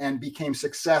and became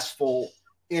successful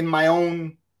in my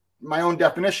own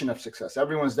definition of success.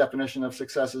 Everyone's definition of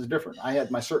success is different. I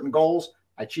had my certain goals.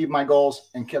 I achieved my goals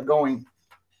and kept going.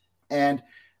 And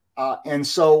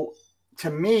so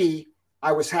to me,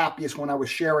 I was happiest when I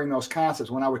was sharing those concepts,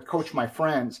 when I would coach my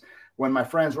friends, when my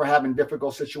friends were having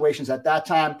difficult situations at that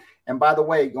time. And by the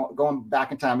way, going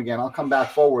back in time again, I'll come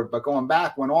back forward, but going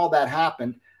back when all that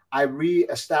happened, I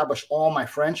reestablished all my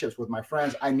friendships with my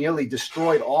friends. I nearly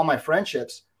destroyed all my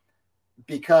friendships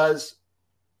because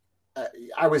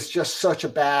I was just such a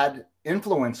bad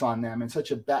influence on them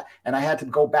and I had to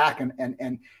go back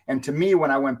and to me,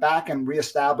 when I went back and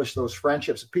reestablished those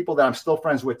friendships, people that I'm still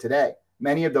friends with today,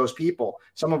 many of those people,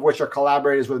 some of which are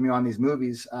collaborators with me on these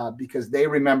movies, because they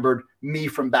remembered me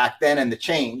from back then and the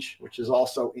change, which is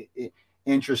also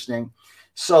interesting.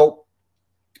 So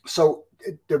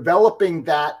redeveloping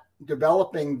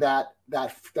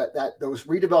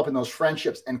those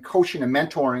friendships and coaching and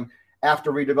mentoring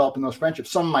after redeveloping those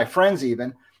friendships, some of my friends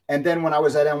even. And then when I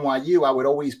was at NYU, I would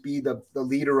always be the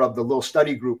leader of the little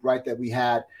study group, right, that we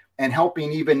had, and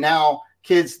helping even now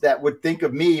kids that would think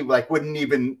of me like wouldn't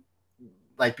even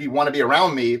like want to be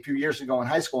around me a few years ago in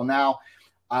high school. Now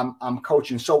I'm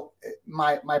coaching. So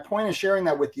my point in sharing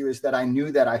that with you is that I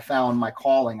knew that I found my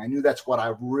calling. I knew that's what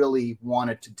I really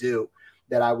wanted to do,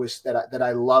 that I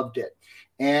loved it.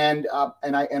 And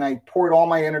I poured all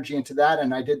my energy into that.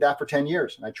 And I did that for 10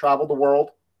 years. And I traveled the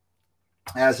world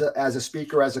as a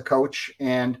speaker, as a coach.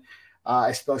 And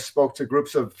I spoke to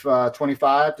groups of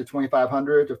 25 to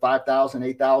 2,500 to 5,000,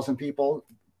 8,000 people,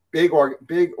 big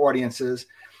audiences.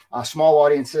 Small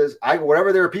audiences,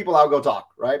 wherever there are people, I'll go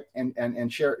talk, right,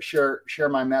 and share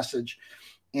my message.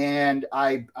 And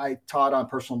I taught on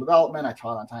personal development, I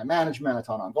taught on time management, I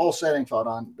taught on goal setting, taught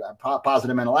on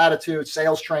positive mental attitude,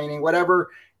 sales training, whatever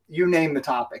you name the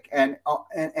topic. And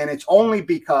it's only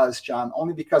because, John,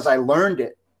 I learned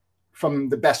it from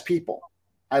the best people.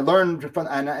 I learned from,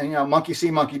 and you know, monkey see,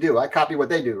 monkey do. I copy what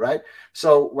they do, right?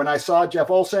 So when I saw Jeff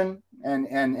Olson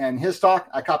and his talk,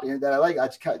 I copied that.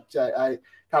 I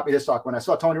copied his talk. When I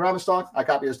saw Tony Robbins' talk, I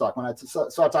copied his talk. When I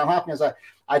saw Tom Hopkins,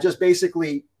 I just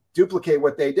basically duplicate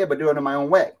what they did, but do it in my own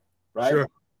way, right?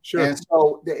 Sure. And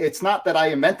so it's not that I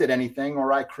invented anything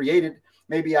or I created,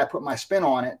 maybe I put my spin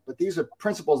on it, but these are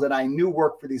principles that I knew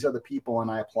worked for these other people and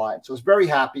I applied. So I was very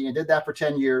happy. I did that for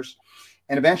 10 years.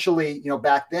 And eventually, you know,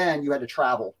 back then you had to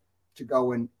travel to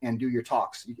go and do your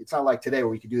talks. It's not like today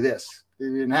where you could do this.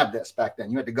 You didn't have this back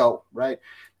then. You had to go, right?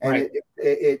 And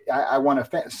right. I want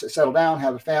to settle down,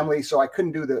 have a family, so I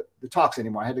couldn't do the talks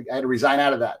anymore. I had to resign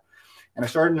out of that. And I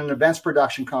started an events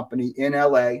production company in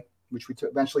LA, which we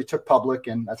eventually took public,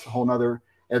 and that's a whole nother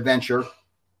adventure.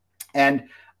 And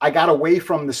I got away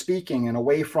from the speaking and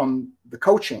away from the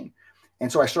coaching.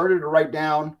 And so I started to write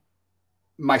down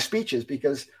my speeches,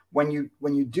 because when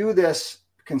you do this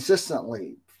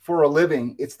consistently for a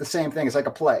living, it's the same thing. It's like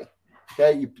a play.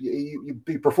 Okay, you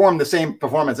perform the same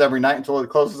performance every night until it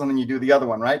closes, and then you do the other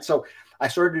one, right? So I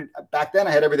started, back then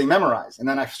I had everything memorized, and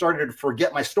then I started to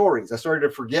forget my stories. I started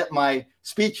to forget my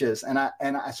speeches, so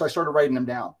I started writing them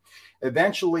down.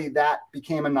 Eventually, that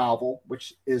became a novel,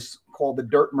 which is called The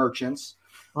Dirt Merchants.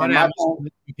 On Amazon,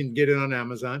 you can get it on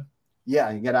Amazon. Yeah,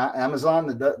 you get Amazon,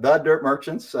 the Dirt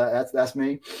Merchants. That's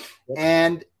me. Yep.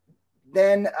 And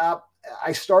then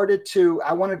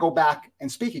I want to go back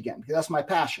and speak again, because that's my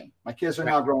passion. My kids are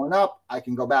now growing up. I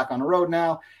can go back on the road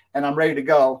now, and I'm ready to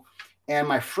go. And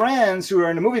my friends who are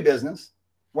in the movie business,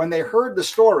 when they heard the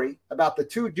story about the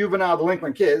two juvenile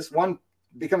delinquent kids, one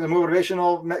becomes a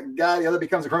motivational guy, the other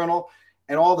becomes a criminal,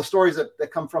 and all the stories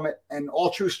that come from it, and all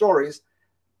true stories,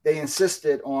 they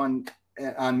insisted on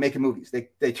making movies.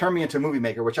 They turned me into a movie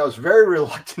maker, which I was very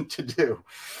reluctant to do,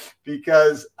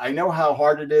 because I know how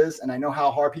hard it is, and I know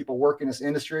how hard people work in this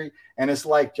industry. And it's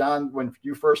like, John, when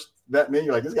you first met me,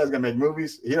 you're like, this guy's gonna make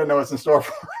movies. He don't know what's in store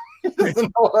for him. He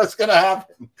doesn't know what's gonna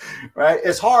happen, right?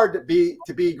 It's hard to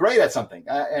be great at something,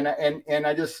 and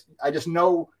I just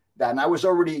know that. And I was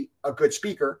already a good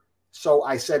speaker, so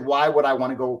I said, why would I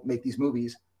want to go make these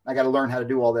movies? I got to learn how to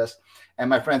do all this. And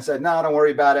my friend said, no, don't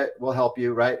worry about it. We'll help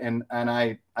you. Right. And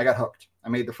I got hooked. I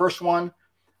made the first one.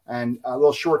 and a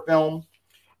little short film.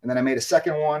 And then I made a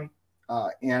second one.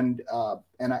 And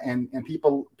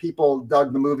people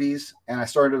dug the movies, and I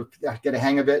started to get a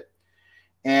hang of it.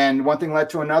 And one thing led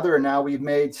to another, and now we've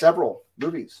made several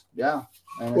movies. Yeah.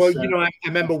 And well, I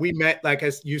remember we met, like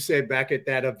as you said, back at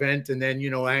that event, and then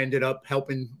I ended up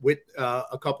helping with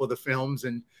a couple of the films,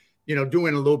 and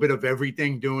doing a little bit of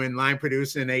everything, doing line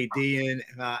producing, AD, and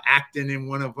acting in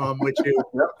one of them, which is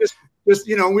just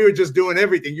we were just doing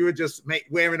everything. You were just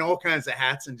wearing all kinds of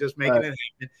hats and just making it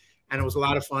happen. And it was a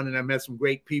lot of fun, and I met some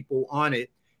great people on it.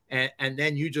 And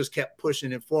then you just kept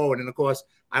pushing it forward. And of course,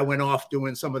 I went off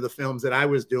doing some of the films that I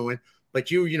was doing.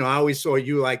 But I always saw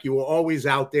you like you were always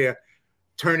out there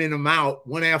turning them out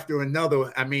one after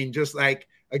another. I mean, just like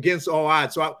against all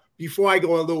odds. So before I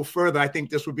go a little further, I think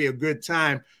this would be a good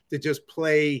time to just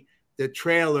play the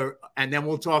trailer, and then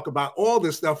we'll talk about all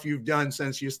the stuff you've done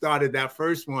since you started that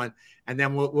first one, and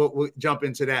then we'll jump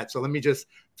into that. So let me just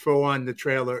throw on the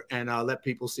trailer and let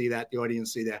people see that, the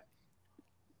audience see that.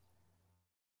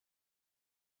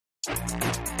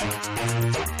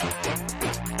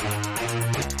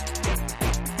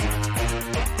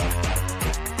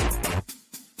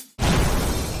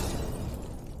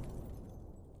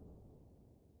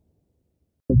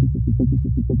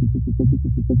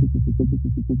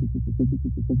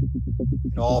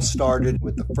 It all started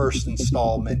with the first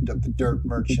installment of the Dirt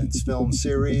Merchants film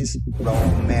series,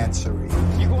 Romancery.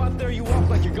 You go out there, you walk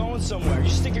like you're going somewhere. You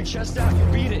stick your chest out, you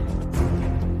beat it.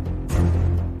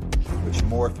 Which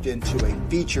morphed into a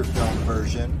feature film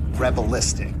version,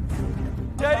 Rebelistic.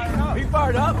 Jay, he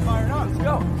fired up. Fired up. Let's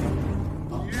go.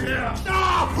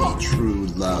 The true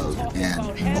love and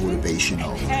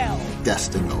motivational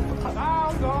Destinova.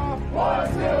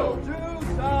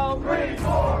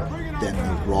 Then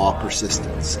the raw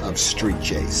persistence of Street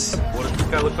Chase. What does this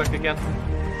guy look like again?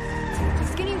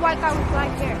 Skinny white guy with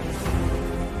black hair.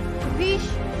 Capiche?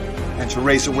 And to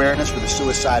raise awareness for the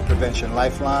Suicide Prevention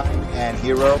Lifeline and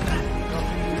Hero.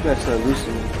 You better start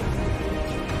loosening.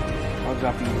 I'll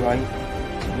drop you right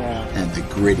now. And the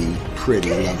gritty, pretty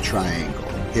love triangle,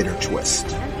 Hit or Twist.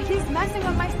 And he's messing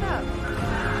up my stuff.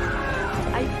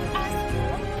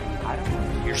 I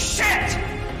don't You're shit!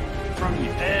 From you.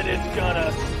 And it's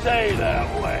gonna stay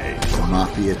that way. The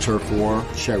Mafia Turf War,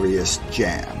 Cherryest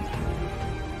Jam.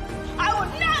 I would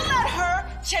not let her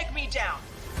take me down.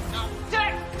 Now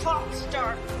that pop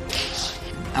star.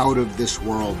 Out of this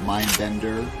world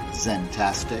mindbender,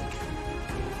 Zentastic.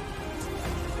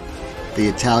 The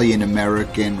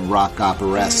Italian-American rock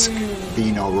operesque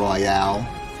Vino Royale.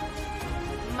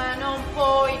 Ma non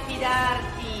puoi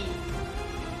fidarti.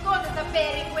 Cosa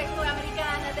sapere questo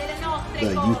americana delle nostre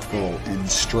The cose? youthful and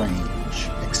strange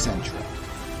eccentric.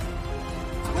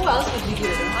 Who else would you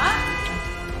do, huh?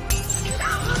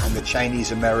 And the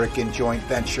Chinese-American joint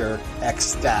venture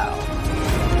X-Style.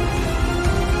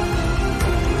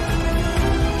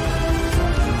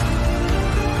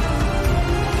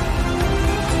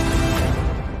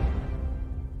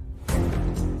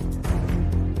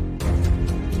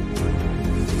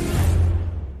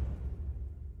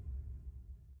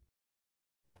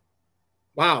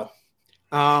 Wow.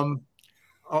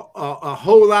 A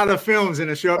whole lot of films in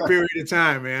a short period of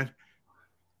time, man.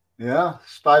 Yeah,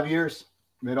 it's 5 years.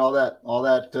 Made all that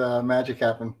magic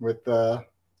happen with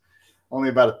only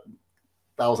about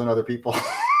 1,000 other people.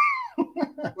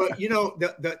 Well,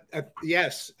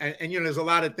 yes, and there's a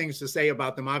lot of things to say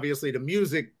about them. Obviously, the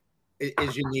music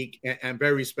is unique and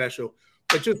very special,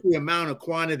 but just the amount of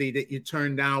quantity that you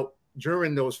turned out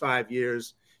during those 5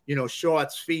 years,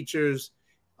 shorts, features,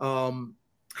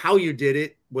 how you did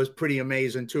it was pretty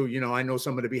amazing too. I know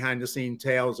some of the behind the scene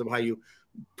tales of how you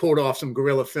pulled off some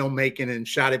guerrilla filmmaking and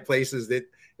shot at places that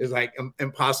is like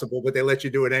impossible, but they let you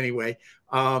do it anyway.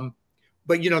 But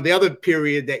the other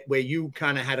period where you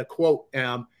kind of had a quote,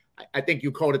 I think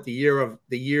you called it the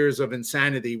years of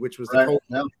insanity, which was the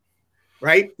COVID,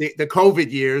 right? The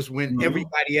COVID years when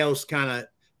everybody else kind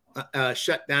of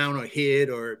shut down or hid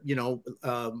or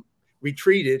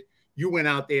retreated. You went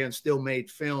out there and still made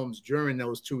films during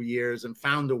those 2 years and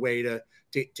found a way to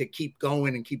keep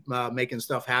going and keep making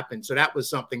stuff happen. So that was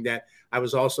something that I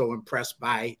was also impressed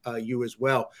by you as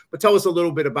well. But tell us a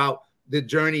little bit about the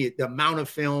journey, the amount of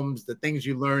films, the things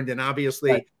you learned. And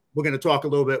obviously we're going to talk a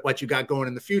little bit what you got going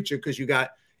in the future, because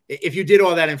if you did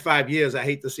all that in 5 years, I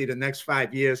hate to see the next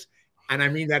 5 years. And I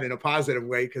mean that in a positive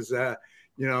way, because, there's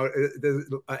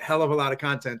a hell of a lot of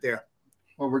content there.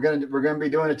 Well, we're gonna be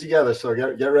doing it together. So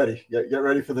get ready. Get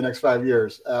ready for the next 5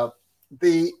 years. I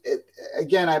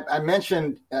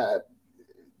mentioned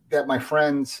that my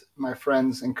friends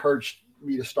encouraged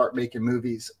me to start making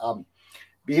movies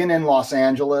being in Los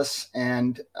Angeles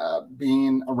and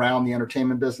being around the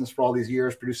entertainment business for all these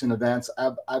years, producing events,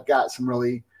 I've got some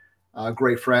really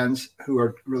great friends who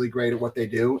are really great at what they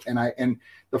do. And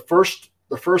the first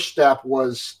step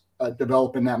was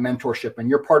developing that mentorship. And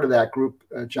you're part of that group,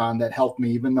 John, that helped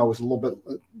me, even though it was a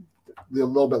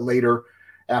little bit later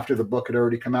after the book had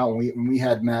already come out when we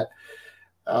had met.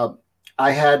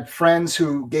 I had friends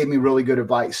who gave me really good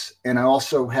advice, and I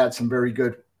also had some very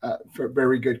good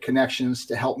connections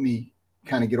to help me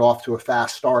kind of get off to a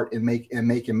fast start in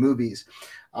making movies.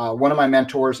 One of my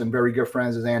mentors and very good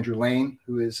friends is Andrew Lane,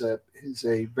 who is a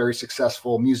very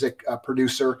successful music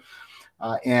producer.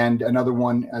 And another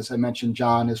one, as I mentioned,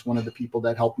 John, is one of the people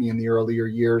that helped me in the earlier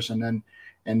years. And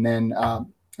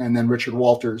then Richard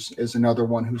Walters is another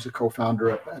one who's a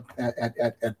co-founder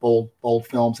at Bold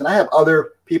Films. And I have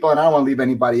other people, and I don't want to leave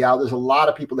anybody out. There's a lot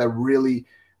of people that really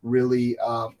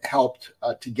helped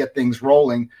to get things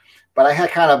rolling. But I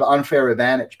had kind of an unfair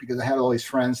advantage because I had all these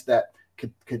friends that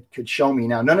could show me.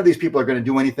 Now, none of these people are going to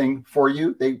do anything for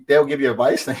you. They'll give you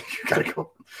advice. You got to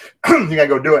go. You got to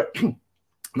go do it.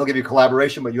 They'll give you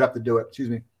collaboration, but you have to do it. Excuse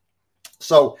me.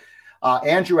 So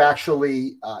Andrew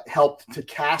actually helped to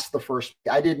cast the first.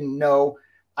 I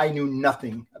knew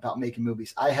nothing about making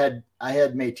movies. I had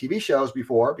made TV shows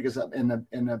before because in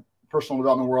the personal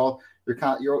development world,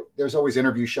 there's always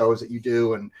interview shows that you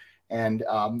do, and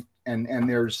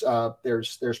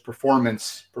there's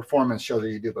performance shows that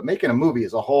you do. But making a movie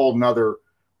is a whole nother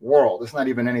world. It's not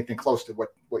even anything close to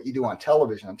what you do on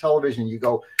television. On television, you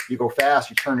go fast,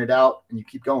 you turn it out, and you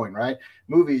keep going, right?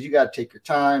 Movies, you got to take your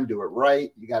time, do it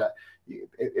right.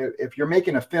 If you're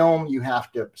making a film, you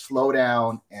have to slow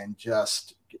down and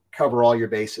just cover all your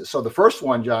bases. So the first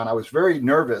one, John, I was very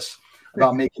nervous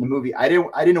about making a movie. I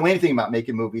didn't know anything about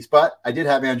making movies, but I did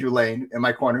have Andrew Lane in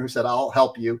my corner who said, "I'll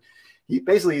help you." He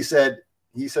said,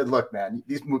 "Look, man,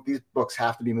 these books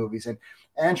have to be movies." And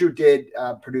Andrew did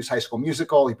produce High School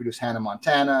Musical. He produced Hannah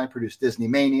Montana. He produced Disney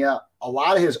Mania. A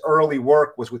lot of his early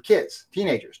work was with kids,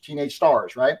 teenage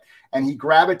stars, right? And he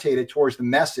gravitated towards the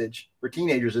message for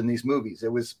teenagers in these movies. It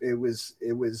was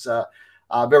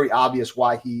very obvious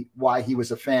why he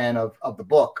was a fan of the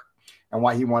book and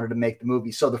why he wanted to make the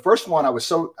movie. So the first one, I was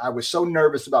so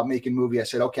nervous about making a movie. I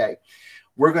said, okay,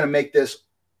 we're going to make this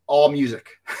all music.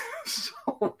 So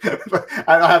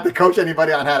I don't have to coach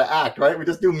anybody on how to act, right? We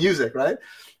just do music, right?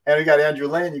 And we got Andrew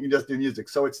Lane. You can just do music.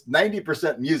 So it's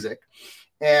 90% music.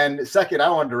 And second, I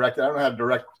don't want to direct it. I don't know how to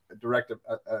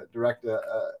direct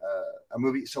a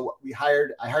movie. So I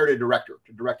hired a director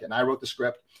to direct it, and I wrote the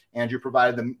script. Andrew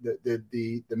provided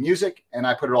the music, and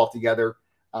I put it all together.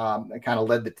 And kind of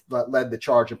led the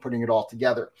charge of putting it all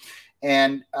together.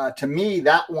 And to me,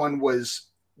 that one was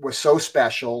so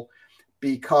special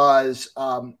because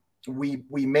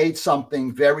we made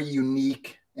something very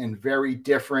unique and very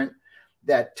different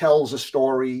that tells a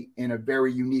story in a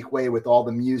very unique way with all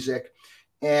the music.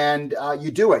 And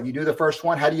you do the first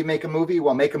one. How do you make a movie?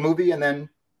 Well, make a movie, and then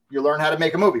you learn how to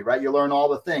make a movie, right? You learn all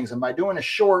the things. And by doing a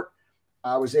short,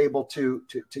 I was able to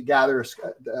gather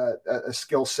a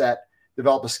skill set,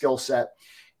 develop a skill set.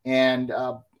 And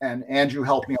Andrew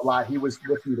helped me a lot. He was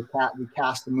with me we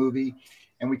cast the movie.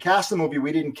 And we cast the movie.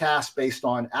 We didn't cast based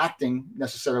on acting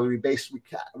necessarily.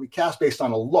 We cast based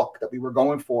on a look that we were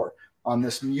going for on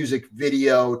this music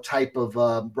video type of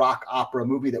rock opera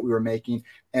movie that we were making.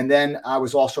 And then I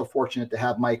was also fortunate to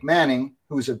have Mike Manning,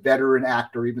 who's a veteran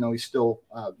actor, even though he's still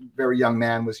a very young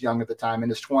man, was young at the time in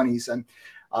his 20s, and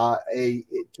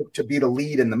to be the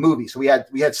lead in the movie. So we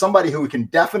had somebody who can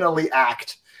definitely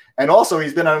act. And also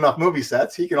he's been on enough movie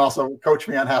sets. He can also coach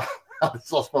me on how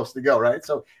it's all supposed to go, right?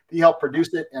 So he helped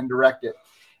produce it and direct it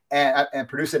and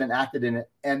produce it and acted in it.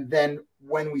 And then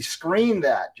when we screened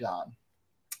that, John,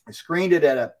 I screened it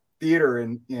at a theater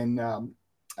in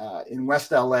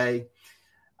West LA.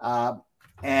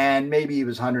 And maybe it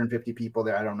was 150 people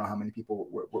there. I don't know how many people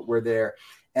were there.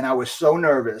 And I was so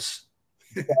nervous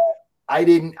that I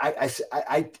didn't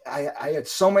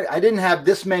have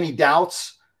this many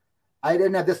doubts. I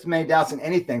didn't have this many doubts in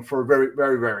anything for a very,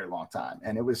 very, very long time.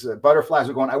 And it was butterflies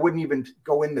were going. I wouldn't even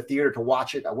go in the theater to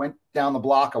watch it. I went down the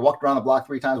block. I walked around the block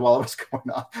 3 times while it was going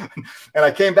on. And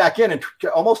I came back in, and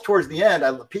almost towards the end,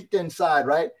 I peeked inside,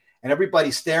 right? And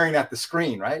everybody's staring at the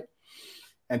screen, right?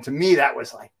 And to me, that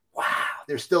was like, wow,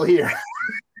 they're still here.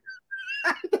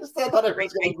 I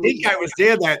think I was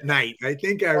there that night. I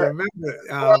think I remember.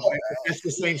 It's the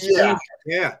same screen.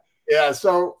 Yeah.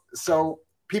 So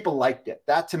people liked it.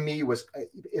 That to me was,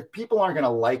 if people aren't going to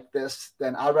like this,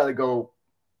 then I'd rather go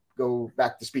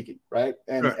back to speaking, right?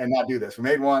 And not do this. We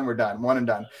made one, we're done, one and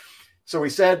done. So we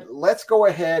said, let's go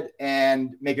ahead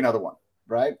and make another one,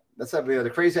 right?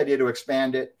 the crazy idea to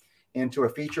expand it into a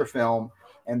feature film.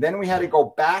 And then we had to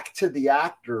go back to the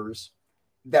actors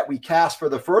that we cast for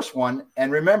the first one.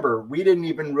 And remember, we didn't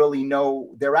even really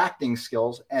know their acting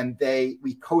skills, and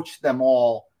we coached them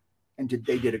all, and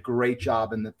they did a great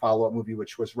job in the follow-up movie,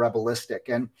 which was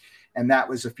Rebelistic. And that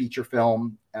was a feature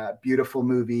film, beautiful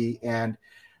movie, and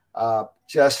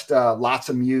just lots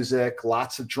of music,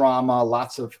 lots of drama,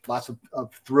 lots of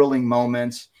thrilling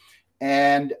moments.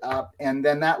 And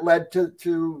then that led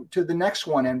to the next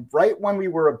one. And right when we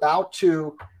were about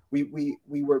to, we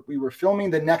were filming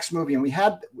the next movie, and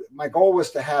my goal was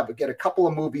to get a couple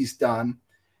of movies done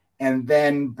and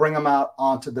then bring them out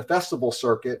onto the festival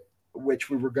circuit, which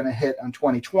we were going to hit on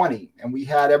 2020. And we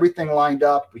had everything lined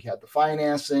up. We had the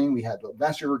financing, we had the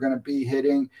events we were going to be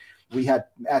hitting.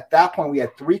 At that point, we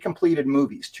had 3 completed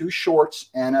movies, 2 shorts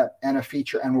and a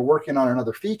feature, and we're working on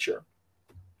another feature.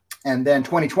 And then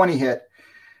 2020 hit,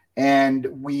 and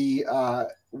we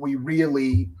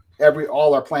really,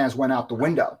 all our plans went out the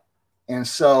window. And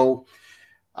so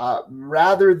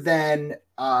rather than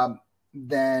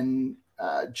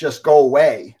just go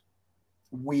away,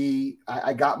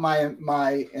 I got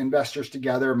my investors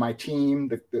together, my team,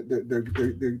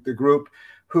 the group,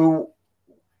 who,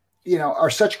 are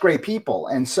such great people,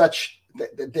 and they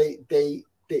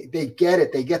get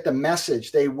it. They get the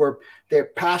message. They're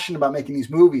passionate about making these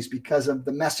movies because of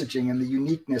the messaging and the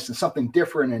uniqueness and something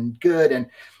different and good, and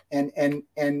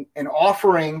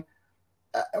offering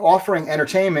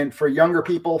entertainment for younger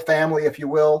people, family, if you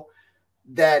will,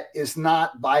 that is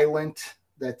not violent,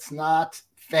 that's not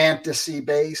fantasy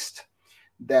based,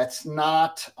 that's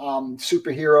not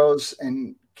superheroes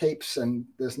and capes, and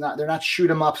they're not shoot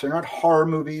 'em ups, they're not horror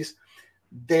movies.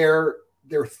 They're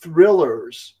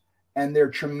thrillers, and they're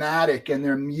dramatic, and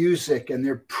they're music, and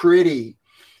they're pretty.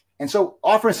 And so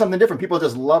offering something different, people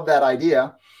just love that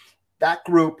idea. That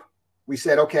group, we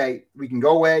said, okay, we can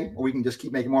go away, or we can just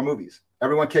keep making more movies.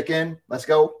 Everyone kick in, let's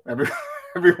go.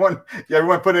 Everyone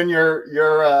put in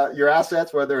your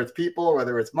assets, whether it's people,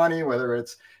 whether it's money, whether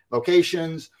it's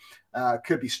locations,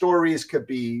 could be stories, could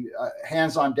be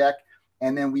hands on deck.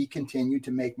 And then we continue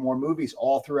to make more movies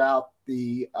all throughout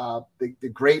the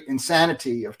great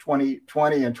insanity of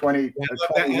 2020 and 2020.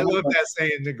 I love that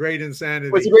saying, the great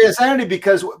insanity. Well, it's a great insanity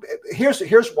because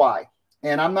here's why.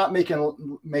 And I'm not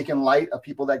making light of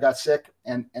people that got sick,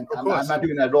 and I'm not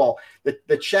doing that at all.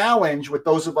 The challenge with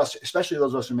those of us, especially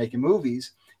those of us who are making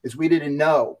movies, is we didn't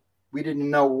know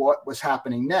what was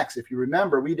happening next. If you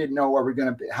remember, we didn't know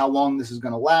how long this is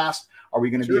going to last. Are we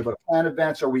going to be able to plan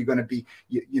events? Are we going to be,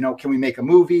 can we make a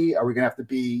movie? Are we going to have to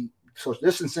be social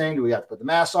distancing? Do we have to put the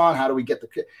mask on? How do we get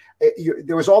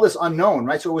there was all this unknown,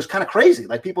 right? So it was kind of crazy.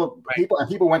 Like people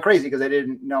went crazy because they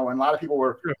didn't know. And a lot of people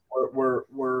were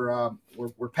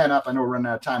pent up. I know we're running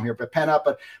out of time here, but pent up.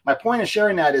 But my point of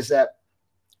sharing that is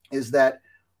that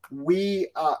we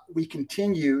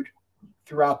continued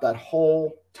throughout that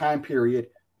whole time period,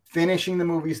 finishing the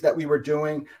movies that we were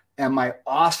doing. And my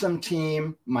awesome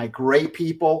team, my great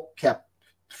people kept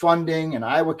funding, and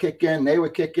I would kick in, they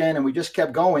would kick in, and we just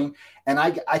kept going. And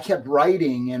I kept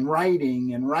writing and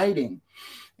writing and writing.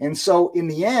 And so in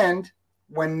the end,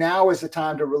 when now is the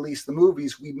time to release the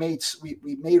movies, we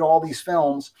made all these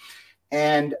films.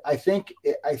 And I think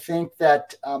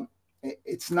that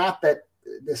it's not that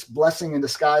this blessing in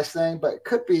disguise thing, but it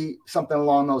could be something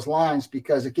along those lines,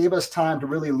 because it gave us time to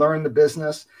really learn the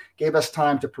business, gave us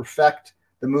time to perfect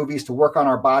the movies, to work on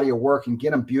our body of work and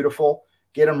get them beautiful,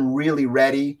 get them really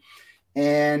ready.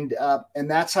 And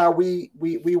that's how we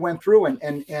went through.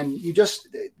 And you just,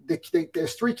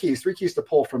 there's three keys to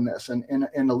pull from this, and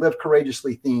the Live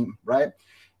Courageously theme, right?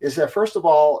 Is that, first of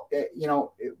all,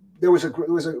 there was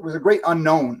a great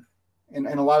unknown in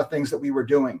a lot of things that we were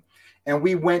doing. And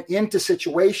we went into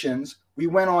situations, we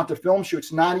went on to film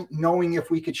shoots not knowing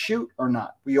if we could shoot or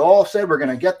not. We all said we're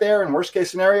going to get there, and worst case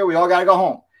scenario, we all got to go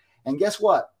home. And guess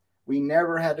what? We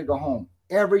never had to go home.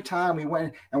 Every time we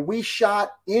went, and we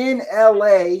shot in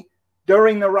LA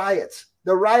during the riots.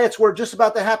 The riots were just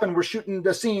about to happen. We're shooting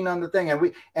the scene on the thing.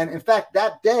 And in fact,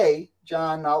 that day,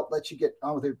 John, I'll let you get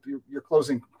on with your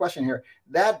closing question here.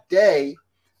 That day,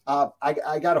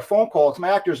 I got a phone call.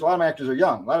 My actors, a lot of my actors are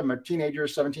young. A lot of them are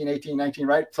teenagers, 17, 18, 19,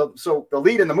 right? So the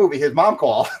lead in the movie, his mom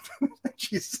called.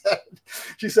 She said,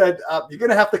 you're going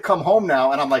to have to come home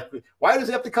now. And I'm like, why does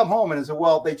he have to come home? And I said,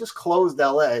 well, they just closed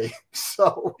LA.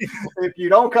 So if you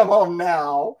don't come home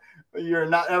now, you're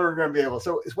not ever going to be able.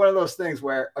 So it's one of those things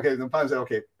where, okay, the plan said,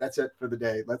 okay, that's it for the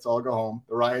day. Let's all go home.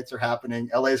 The riots are happening.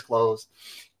 LA's closed,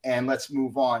 and let's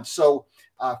move on. So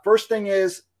first thing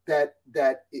is that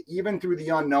even through the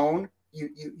unknown,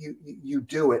 you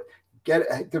do it.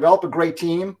 Develop a great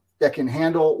team. that can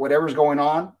handle whatever's going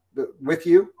on with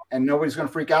you, and nobody's going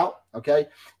to freak out. Okay.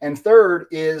 And third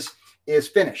is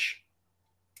finish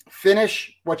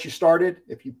what you started.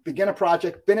 If you begin a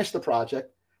project, finish the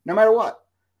project, no matter what,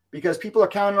 because people are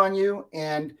counting on you.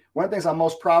 And one of the things I'm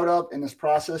most proud of in this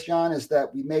process, John, is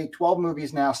that we made 12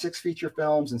 movies now, 6 feature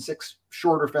films and 6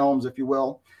 shorter films, if you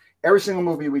will. Every single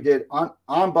movie we did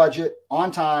on budget,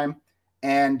 on time,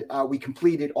 and we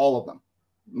completed all of them.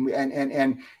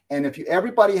 And if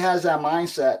everybody has that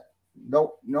mindset,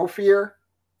 no fear,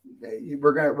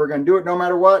 we're gonna do it no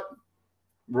matter what.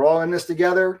 We're all in this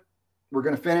together. We're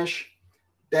gonna finish.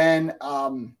 Then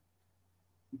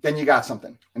you got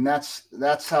something, and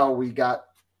that's how we got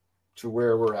to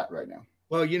where we're at right now.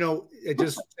 Well,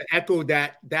 just to echo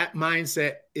that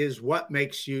mindset is what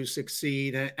makes you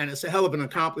succeed. And it's a hell of an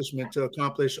accomplishment to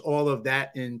accomplish all of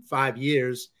that in 5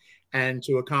 years and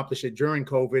to accomplish it during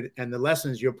COVID. And the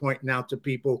lessons you're pointing out to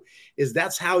people is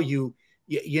that's how you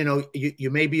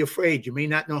may be afraid, you may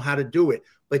not know how to do it,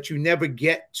 but you never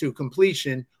get to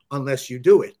completion unless you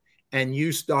do it. And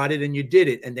you started and you did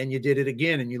it, and then you did it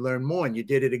again, and you learned more, and you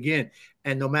did it again.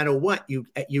 And no matter what,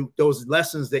 those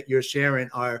lessons that you're sharing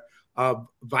are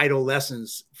vital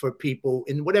lessons for people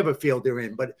in whatever field they're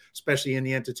in, but especially in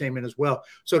the entertainment as well.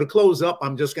 So to close up,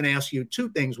 I'm just going to ask you 2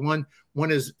 things. One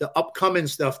is the upcoming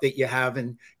stuff that you have,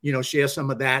 and share some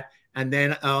of that. And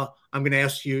then I'm going to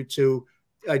ask you to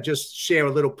just share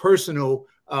a little personal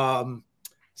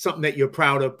something that you're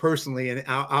proud of personally, and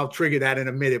I'll trigger that in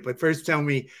a minute. But first, tell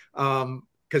me,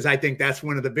 because I think that's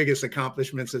one of the biggest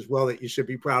accomplishments as well that you should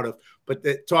be proud of. But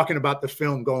talking about the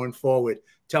film going forward,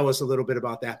 tell us a little bit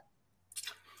about that.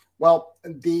 Well,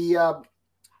 in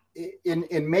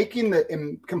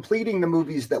completing the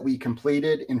movies that we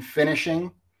completed, in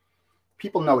finishing,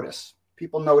 people notice.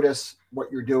 People notice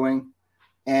what you're doing,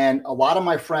 and a lot of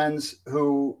my friends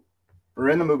who are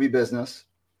in the movie business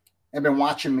have been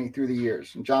watching me through the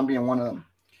years, and John being one of them.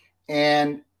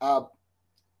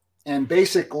 And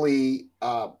basically,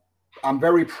 I'm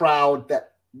very proud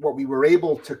that what we were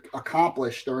able to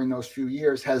accomplish during those few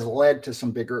years has led to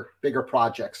some bigger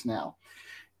projects now.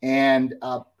 And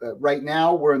right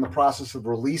now, we're in the process of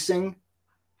releasing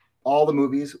all the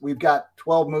movies. We've got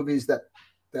 12 movies that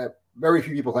very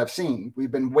few people have seen. We've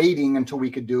been waiting until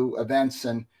we could do events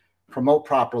and promote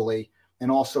properly, and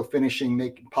also polishing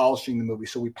the movie.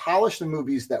 So we polished the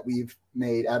movies that we've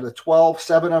made. Out of the 12,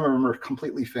 7 of them are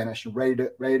completely finished and ready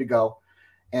to go.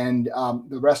 And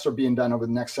the rest are being done over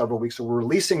the next several weeks. So we're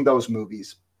releasing those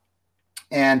movies.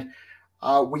 And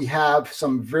we have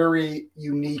some very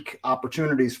unique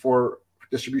opportunities for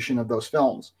distribution of those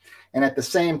films. And at the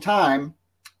same time,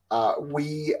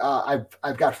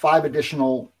 I've got 5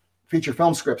 additional feature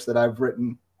film scripts that I've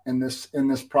written in this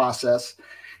process.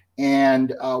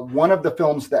 And one of the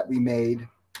films that we made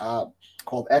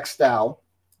called X Tao,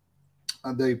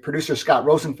 the producer Scott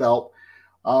Rosenfeld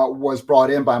was brought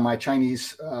in by my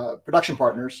Chinese production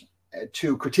partners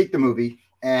to critique the movie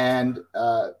and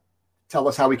tell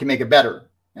us how we can make it better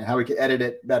and how we can edit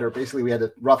it better. Basically, we had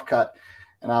a rough cut.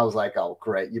 And I was like, oh,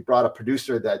 great. You brought a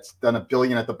producer that's done $1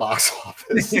 billion at the box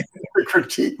office to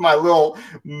critique my little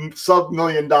sub-$1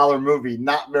 million movie.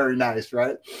 Not very nice,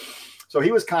 right? So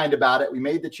he was kind about it. We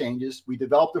made the changes. We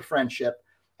developed a friendship.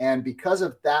 And because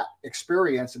of that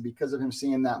experience and because of him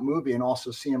seeing that movie and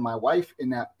also seeing my wife in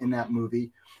that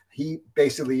movie, he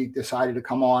basically decided to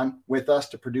come on with us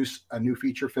to produce a new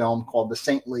feature film called The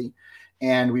Saintly.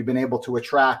 And we've been able to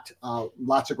attract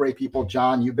lots of great people.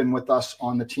 John, you've been with us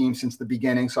on the team since the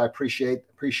beginning. So I appreciate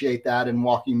that and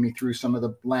walking me through some of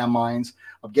the landmines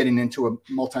of getting into a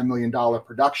multi-million-dollar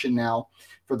production now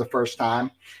for the first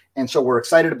time. And so we're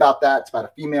excited about that. It's about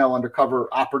a female undercover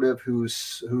operative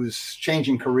who's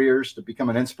changing careers to become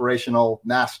an inspirational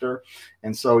master.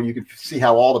 And so you can see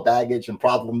how all the baggage and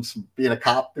problems being a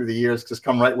cop through the years just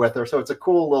come right with her. So it's a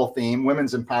cool little theme,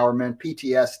 women's empowerment,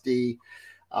 PTSD,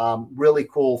 really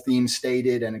cool theme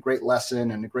stated, and a great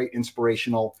lesson and a great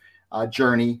inspirational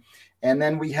journey. And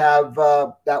then we have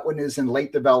that one is in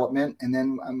late development. And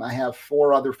then I have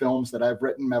 4 other films that I've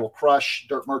written: Metal Crush,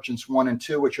 Dirt Merchants 1 and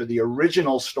 2, which are the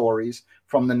original stories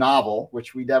from the novel,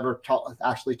 which we never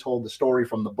actually told the story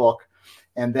from the book.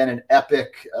 And then an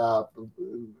epic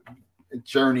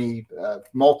journey,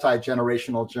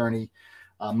 multi-generational journey,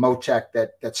 Motec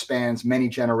that spans many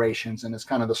generations, and it's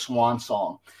kind of the swan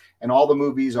song. And all the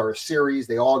movies are a series.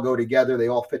 They all go together. They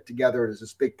all fit together. There's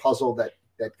this big puzzle that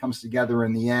comes together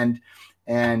in the end.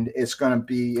 And it's going to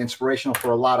be inspirational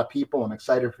for a lot of people. I'm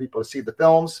excited for people to see the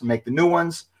films, make the new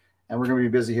ones. And we're going to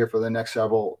be busy here for the next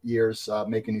several years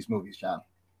making these movies, John.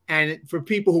 And for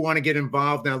people who want to get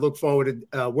involved, and I look forward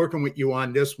to working with you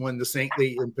on this one, the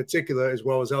Saintly in particular, as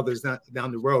well as others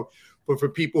down the road. But for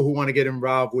people who want to get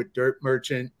involved with Dirt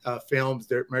Merchant Films,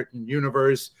 Dirt Merchant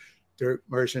Universe, Dirt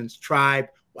Merchants Tribe,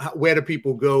 where do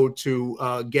people go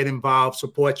to get involved,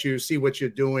 support you, see what you're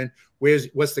doing?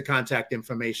 What's the contact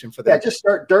information for that? Yeah, just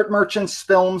start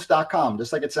dirtmerchantsfilms.com,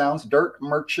 just like it sounds,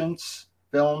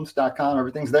 dirtmerchantsfilms.com.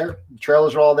 Everything's there. The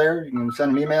trailers are all there. You can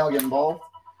send an email, get involved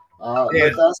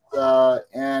with us.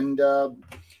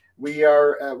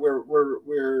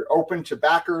 We're open to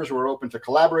backers. We're open to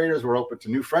collaborators. We're open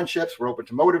to new friendships. We're open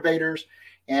to motivators.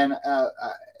 And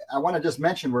I want to just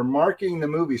mention, we're marketing the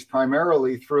movies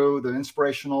primarily through the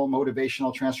inspirational,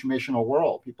 motivational, transformational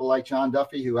world. People like John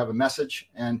Duffy who have a message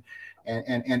and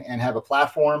have a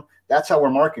platform. That's how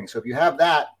we're marketing. So if you have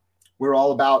that, we're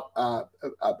all about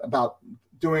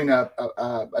doing a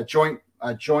joint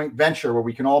venture where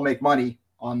we can all make money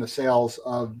on the sales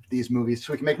of these movies,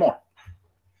 so we can make more.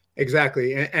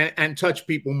 Exactly, and touch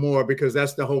people more, because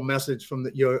that's the whole message from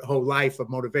your whole life of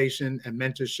motivation and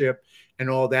mentorship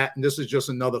and all that. And this is just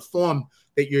another form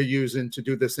that you're using to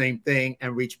do the same thing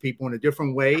and reach people in a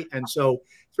different way. And so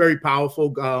it's very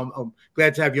powerful. I'm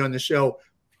glad to have you on the show.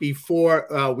 Before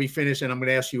we finish, and I'm going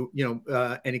to ask you,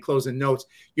 any closing notes.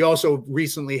 You also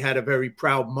recently had a very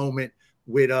proud moment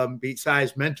with,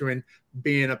 besides mentoring,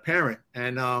 being a parent,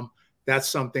 and that's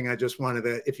something I just wanted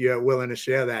to, if you're willing to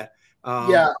share that.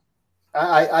 Yeah,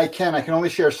 I can. I can only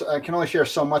share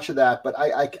so much of that, but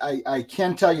I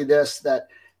can tell you this, that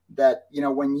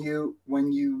when you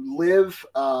live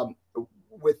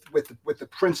with the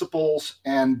principles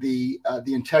and the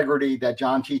integrity that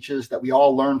John teaches, that we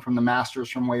all learn from the masters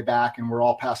from way back, and we're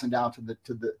all passing down to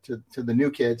the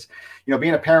new kids.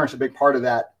 Being a parent's a big part of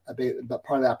that,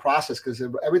 process, because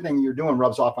everything you're doing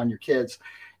rubs off on your kids,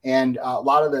 and a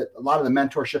lot of the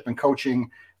mentorship and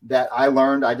coaching that I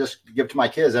learned, I just give to my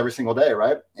kids every single day,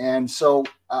 right? And so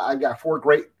I've got 4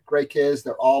 great kids.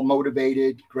 They're all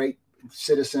motivated, great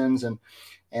citizens,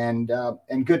 and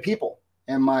good people.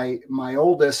 And my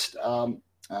oldest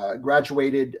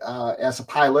graduated as a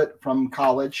pilot from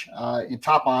college in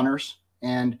top honors,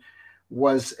 and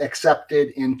was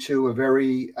accepted into a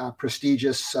very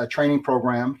prestigious training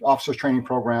program, officers training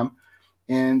program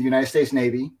in the United States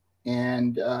Navy.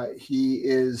 And he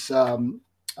is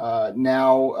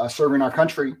now serving our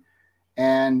country.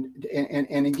 And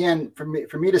again, for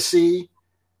me to see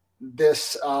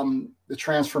this, the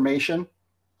transformation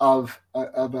of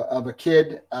a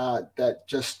kid that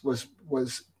just was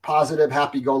positive,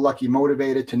 happy-go-lucky,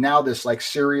 motivated, to now this like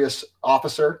serious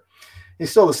officer. He's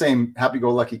still the same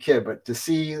happy-go-lucky kid, but to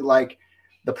see like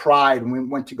the pride, when we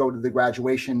went to go to the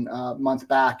graduation month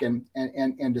back, and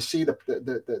to see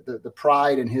the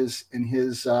pride in his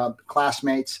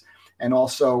classmates, and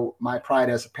also my pride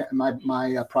as a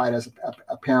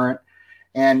parent,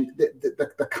 and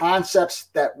the concepts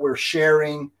that we're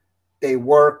sharing, they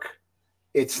work.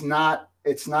 It's not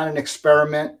an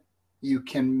experiment. You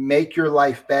can make your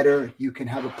life better. You can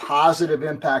have a positive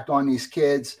impact on these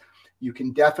kids. You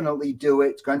can definitely do it.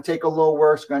 It's going to take a little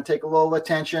work. It's going to take a little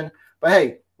attention. But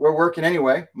hey, we're working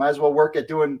anyway. Might as well work at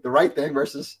doing the right thing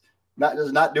versus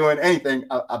not doing anything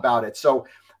about it. So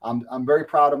I'm very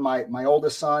proud of my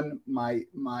oldest son. My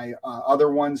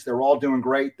other ones, they're all doing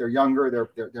great. They're younger.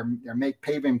 They're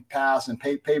paving paths and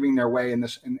paving their way in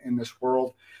this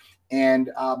world. And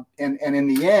in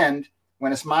the end,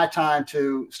 when it's my time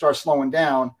to start slowing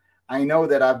down, I know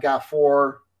that I've got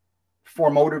four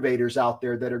motivators out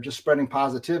there that are just spreading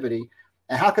positivity.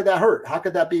 And how could that hurt? How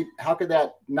could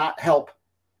that not help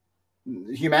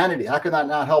humanity? How could that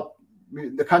not help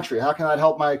the country? How can that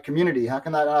help my community? How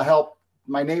can that not help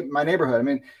my neighborhood? I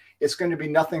mean, it's going to be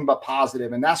nothing but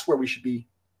positive, and that's where we should be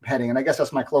heading. And I guess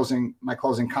that's my closing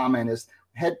comment is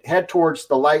head towards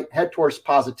the light, head towards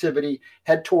positivity,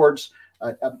 head towards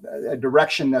a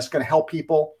direction that's going to help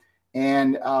people.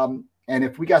 And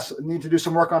if we need to do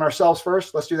some work on ourselves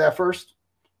first, let's do that first.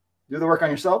 Do the work on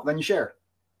yourself, then you share.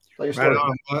 Right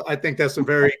on. I think that's a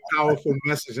very powerful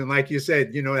message. And like you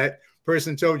said, that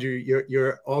person told you,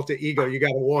 your alter ego, you got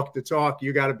to walk the talk.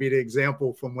 You got to be the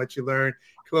example from what you learned.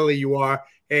 Clearly you are.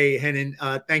 Hey, Henning,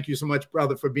 thank you so much,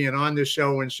 brother, for being on this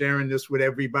show and sharing this with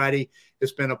everybody.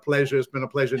 It's been a pleasure. It's been a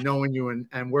pleasure knowing you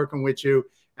and working with you.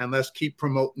 And let's keep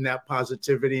promoting that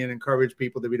positivity and encourage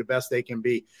people to be the best they can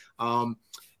be.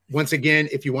 Once again,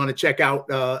 if you want to check out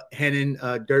Hennin,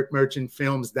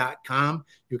 dirtmerchantfilms.com,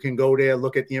 you can go there,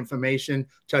 look at the information,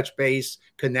 touch base,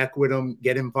 connect with them,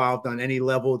 get involved on any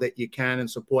level that you can and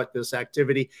support this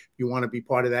activity. If you want to be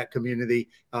part of that community,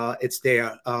 it's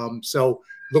there. So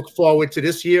look forward to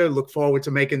this year. Look forward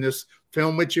to making this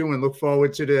film with you, and look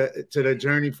forward to the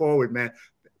journey forward, man.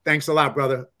 Thanks a lot,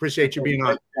 brother. Appreciate you being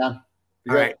on. Yeah.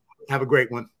 All right. Have a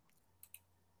great one.